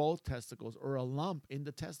one or both testicles, or a lump in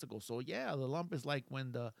the testicle. So yeah, the lump is like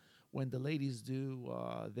when the ladies do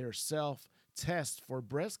their self-test for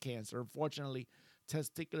breast cancer. Unfortunately,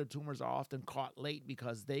 testicular tumors are often caught late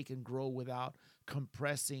because they can grow without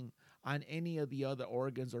compressing on any of the other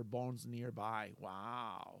organs or bones nearby.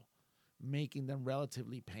 Wow. Making them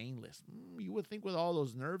relatively painless. You would think with all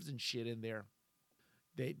those nerves and shit in there,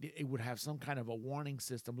 it would have some kind of a warning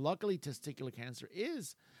system. Luckily, testicular cancer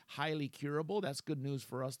is highly curable. That's good news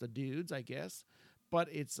for us, the dudes, I guess. But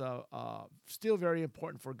it's still very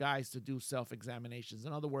important for guys to do self-examinations.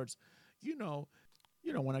 In other words, you know,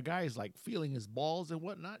 when a guy is like feeling his balls and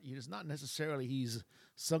whatnot, it's not necessarily he's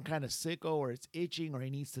some kind of sicko or it's itching or he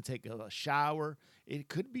needs to take a shower. It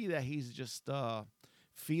could be that he's just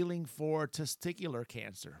feeling for testicular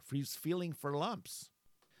cancer. He's feeling for lumps.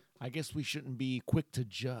 I guess we shouldn't be quick to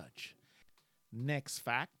judge. Next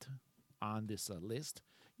fact on this list,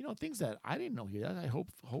 things that I didn't know here. I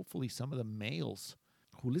hopefully some of the males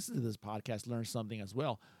who listen to this podcast learn something as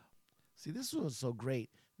well. See, this was so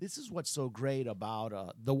great. This is what's so great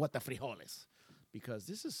about the What the Frijoles, because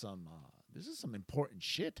this is some important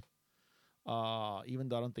shit. Even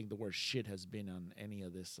though I don't think the word shit has been on any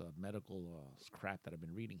of this medical crap that I've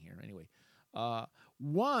been reading here. Anyway,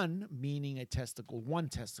 one meaning one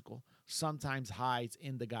testicle sometimes hides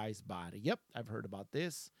in the guy's body. Yep, I've heard about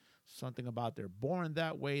this. Something about they're born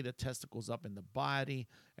that way. The testicle's up in the body,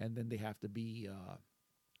 and then they have to be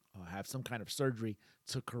have some kind of surgery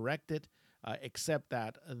to correct it. Except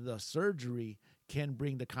that the surgery can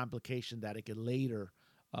bring the complication that it could later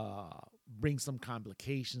bring some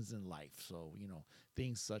complications in life. So,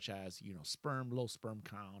 things such as, low sperm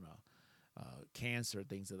count, cancer,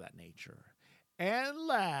 things of that nature. And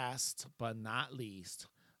last but not least,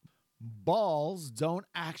 balls don't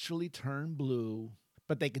actually turn blue,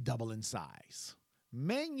 but they could double in size.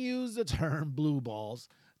 Men use the term blue balls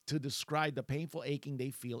to describe the painful aching they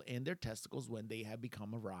feel in their testicles when they have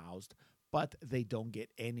become aroused, but they don't get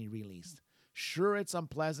any release. Sure, it's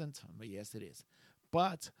unpleasant, but yes, it is.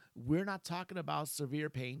 But we're not talking about severe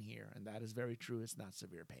pain here, and that is very true. It's not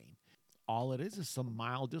severe pain. All it is some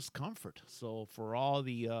mild discomfort. So for all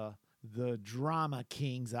the drama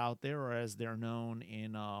kings out there, or as they're known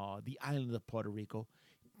in the island of Puerto Rico,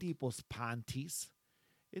 tipos panties,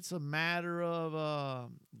 it's a matter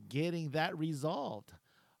of getting that resolved.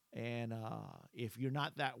 And if you're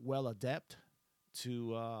not that well adept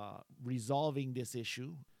to resolving this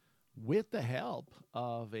issue with the help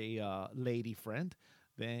of a lady friend,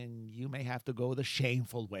 then you may have to go the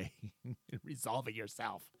shameful way, resolve it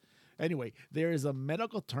yourself. Anyway, there is a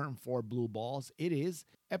medical term for blue balls. It is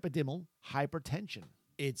epididymal hypertension.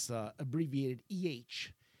 It's abbreviated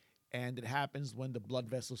EH, and it happens when the blood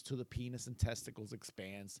vessels to the penis and testicles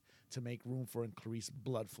expands to make room for increased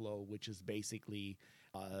blood flow, which is basically,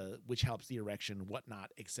 which helps the erection,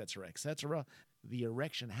 whatnot, etc., etc. The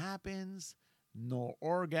erection happens, no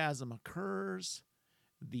orgasm occurs,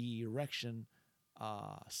 the erection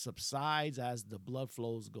subsides as the blood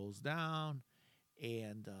flows goes down,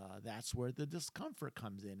 and that's where the discomfort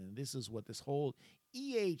comes in. And this is what this whole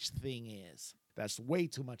EH thing is. That's way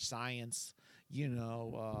too much science. In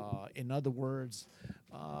other words,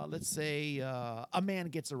 let's say a man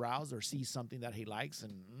gets aroused or sees something that he likes,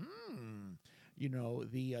 and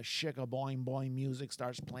the shika boing boing music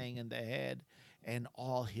starts playing in the head, and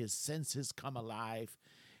all his senses come alive.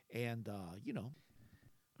 And,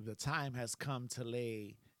 the time has come to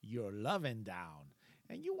lay your loving down.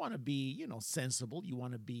 And you want to be, sensible. You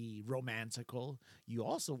want to be romantical. You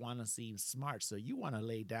also want to seem smart. So you want to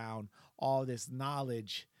lay down all this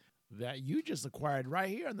knowledge that you just acquired right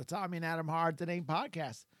here on the Tommy and Adam Hard to Name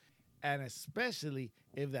podcast. And especially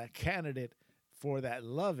if that candidate for that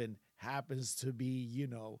loving happens to be,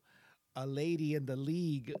 a lady in the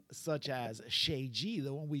league such as Shay G,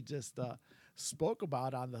 the one we just spoke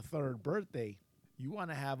about on the third birthday. You want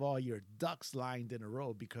to have all your ducks lined in a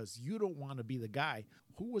row because you don't want to be the guy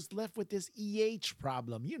who was left with this EH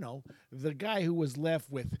problem. The guy who was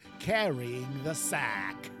left with carrying the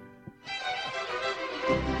sack.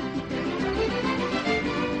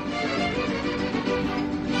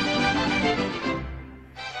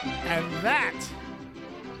 And that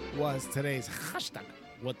was today's hashtag,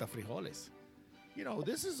 What the Frijoles.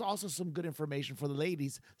 This is also some good information for the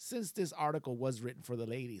ladies since this article was written for the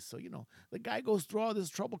ladies. So, the guy goes through all this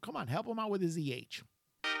trouble. Come on, help him out with his EH.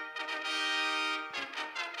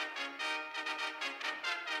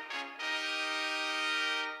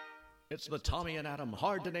 It's the Tommy and Adam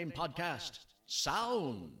Hard to Name podcast,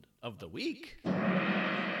 Sound of the Week.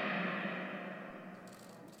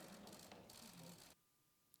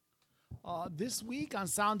 This week on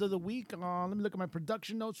Sound of the Week, let me look at my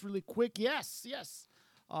production notes really quick. Yes.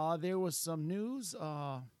 There was some news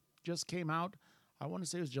just came out. I want to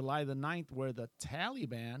say it was July the 9th, where the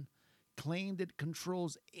Taliban claimed it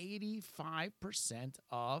controls 85%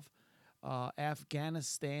 of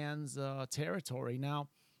Afghanistan's territory. Now,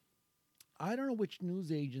 I don't know which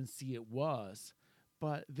news agency it was,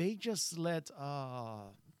 but they just let...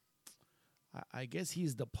 I guess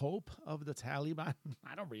he's the Pope of the Taliban.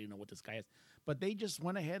 I don't really know what this guy is. But they just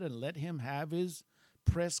went ahead and let him have his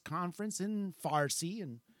press conference in Farsi.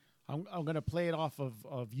 And I'm going to play it off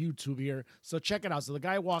of YouTube here. So check it out. So the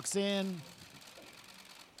guy walks in.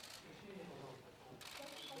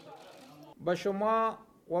 بشما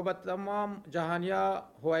و به تمام جهانیا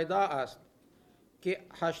هویدا است که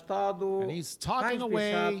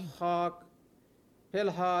 85% خاک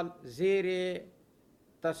فی‌الحال زیر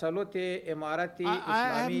تسلط امارت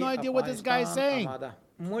اسلامی افغانستان آماده.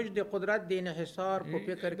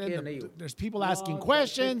 There's people asking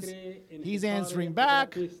questions. He's answering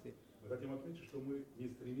back.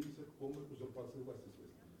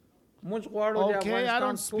 Okay, I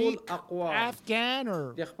don't speak Afghan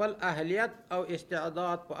or...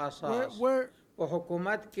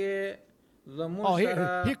 Oh,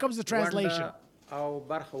 here comes the translation.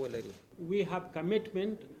 We have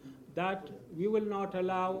commitment that we will not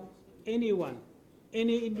allow anyone,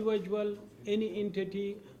 any individual, any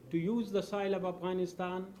entity to use the soil of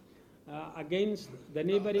Afghanistan against the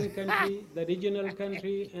neighboring country, the regional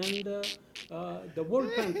country, and the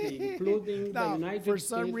world country, including the United States. For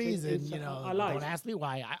some reason, don't ask me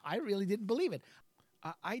why. I really didn't believe it.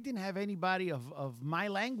 I didn't have anybody of my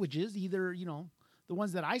languages, either, the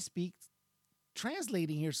ones that I speak,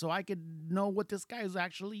 translating here so I could know what this guy is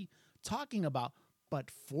actually talking about. But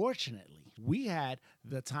fortunately, we had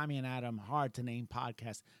the Tommy and Adam Hard to Name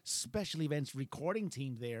podcast special events recording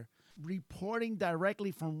team there, reporting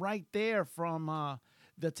directly from right there from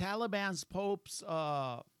the Taliban's Pope's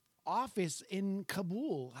office in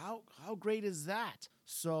Kabul. How great is that?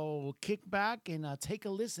 So kick back and take a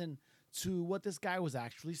listen to what this guy was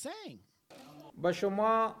actually saying.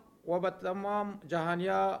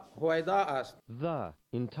 The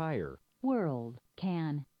entire world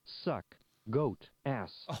can suck goat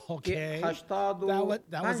ass. Okay,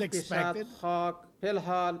 that was expected.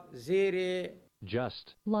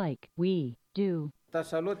 Just like we do.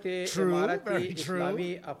 True, very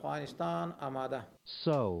true.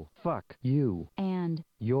 So, fuck you and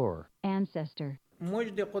your ancestor.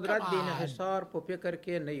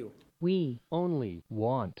 We only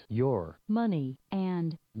want your money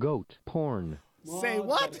and goat porn. Say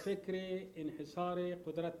what?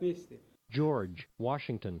 George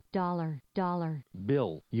Washington. Dollar.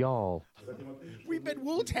 Bill, y'all. We've been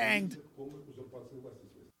Wu-tanged.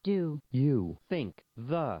 Do you think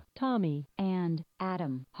the Tommy and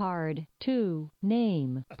Adam Hard to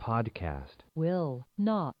Name podcast will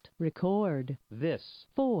not record this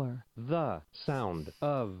for the Sound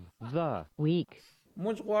of the Week?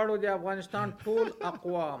 موږ غواړو د افغانستان ټول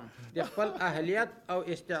اقوام د خپل اهلیت او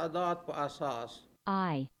استعداد په اساس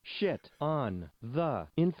I shit on the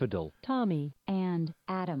infidel Tommy and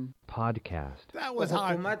Adam podcast. That was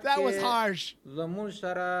hard. That was harsh. زمون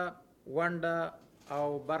سره ونده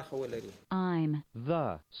او برخه ولري. I'm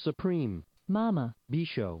the supreme Mama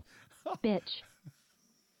Bisho bitch.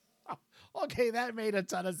 Okay, that made a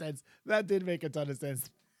ton of sense. That did make a ton of sense.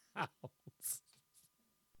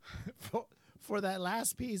 For that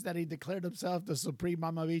last piece that he declared himself the Supreme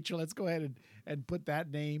Mamabicho, let's go ahead and put that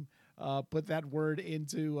name, put that word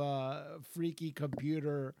into Freaky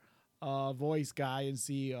Computer Voice Guy and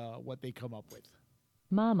see what they come up with.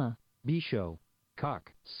 Mama, Bisho,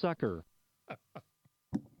 cock, sucker.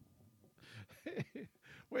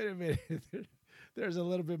 Wait a minute. There's a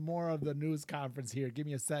little bit more of the news conference here. Give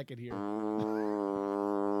me a second here.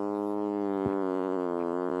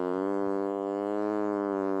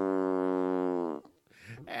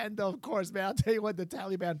 And of course, man, I'll tell you what, the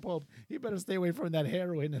Taliban Pope, he better stay away from that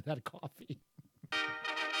heroin and that coffee.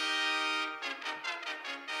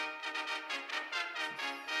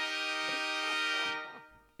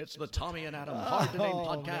 It's the Tommy and Adam Hard to Name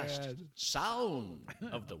podcast, man. Sound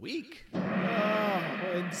of the Week.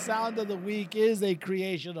 And Sound of the Week is a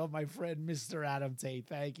creation of my friend, Mr. Adam Tate.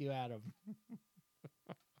 Thank you, Adam.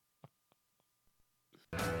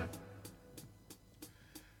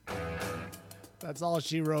 That's all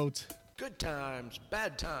she wrote. Good times,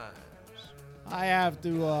 bad times. I have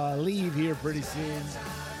to leave here pretty soon.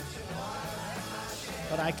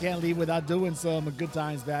 But I can't leave without doing some good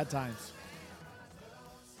times, bad times.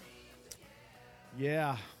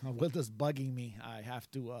 Yeah, Wilda's bugging me. I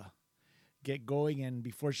have to get going, and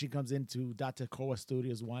before she comes into Datacoa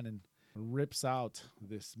Studios 1 and rips out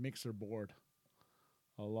this mixer board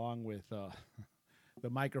along with the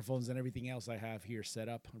microphones and everything else I have here set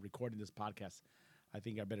up recording this podcast, I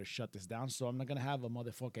think I better shut this down. So I'm not going to have a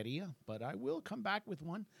motherfuckeria, but I will come back with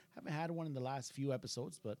one. Haven't had one in the last few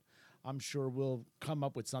episodes, but I'm sure we'll come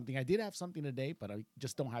up with something. I did have something today, but I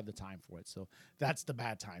just don't have the time for it. So that's the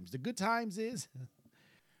bad times. The good times is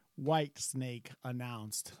White Snake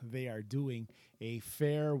announced they are doing a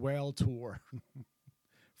farewell tour.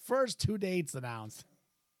 First 2 dates announced.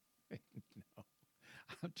 No,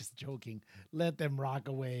 I'm just joking. Let them rock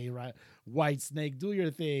away, right? White Snake, do your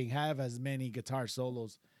thing. Have as many guitar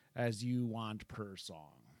solos as you want per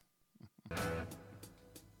song.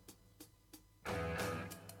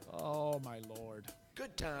 Oh, my Lord.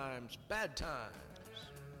 Good times, bad times.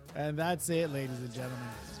 And that's it, ladies and gentlemen.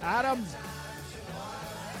 Adam.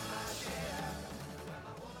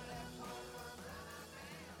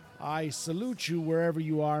 I salute you wherever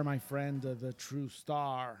you are, my friend, the true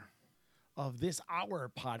star of this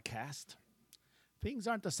hour podcast. Things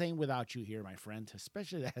aren't the same without you here, my friend,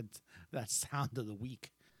 especially that Sound of the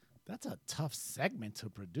Week. That's a tough segment to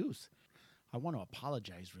produce. I want to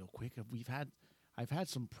apologize real quick. I've had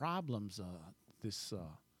some problems this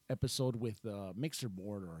episode with the mixer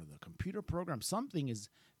board or the computer program. Something is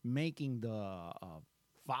making the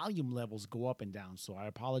volume levels go up and down. So I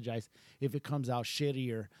apologize if it comes out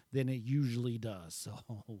shittier than it usually does. So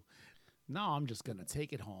now I'm just going to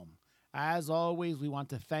take it home. As always, we want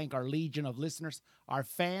to thank our legion of listeners, our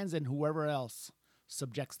fans, and whoever else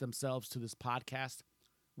subjects themselves to this podcast.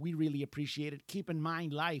 We really appreciate it. Keep in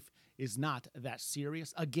mind, life is not that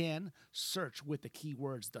serious. Again, search with the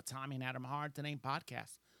keywords, the Tommy and Adam Hard to Name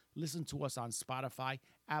podcast. Listen to us on Spotify,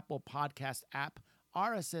 Apple Podcast app,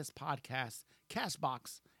 RSS Podcasts,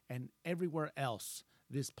 CastBox, and everywhere else.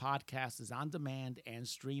 This podcast is on demand and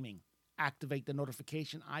streaming. Activate the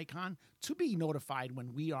notification icon to be notified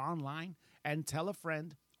when we are online, and tell a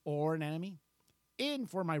friend or an enemy. In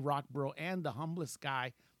for my rock bro and the humblest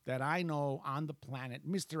guy that I know on the planet,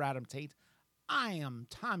 Mr. Adam Tate, I am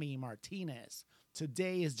Tommy Martinez.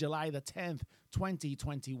 Today is July the 10th,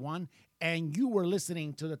 2021, and you were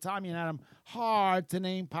listening to the Tommy and Adam Hard to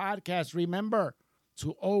Name podcast. Remember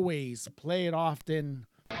to always play it often,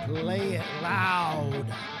 play it loud,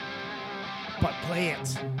 but play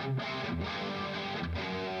it.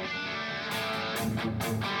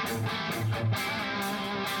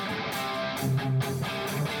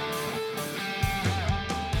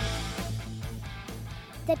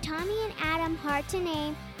 The Tommy and Adam Hard to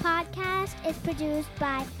Name podcast is produced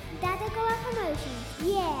by Datacoa Promotions.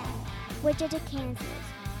 Yeah, Wichita, Kansas.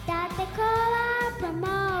 Datacoa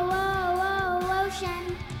Promotion.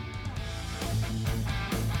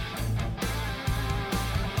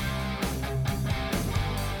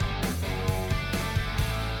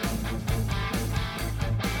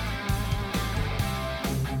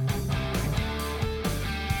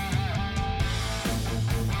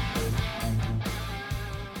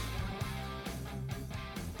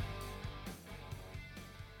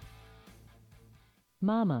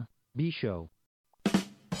 Mama, Bisho.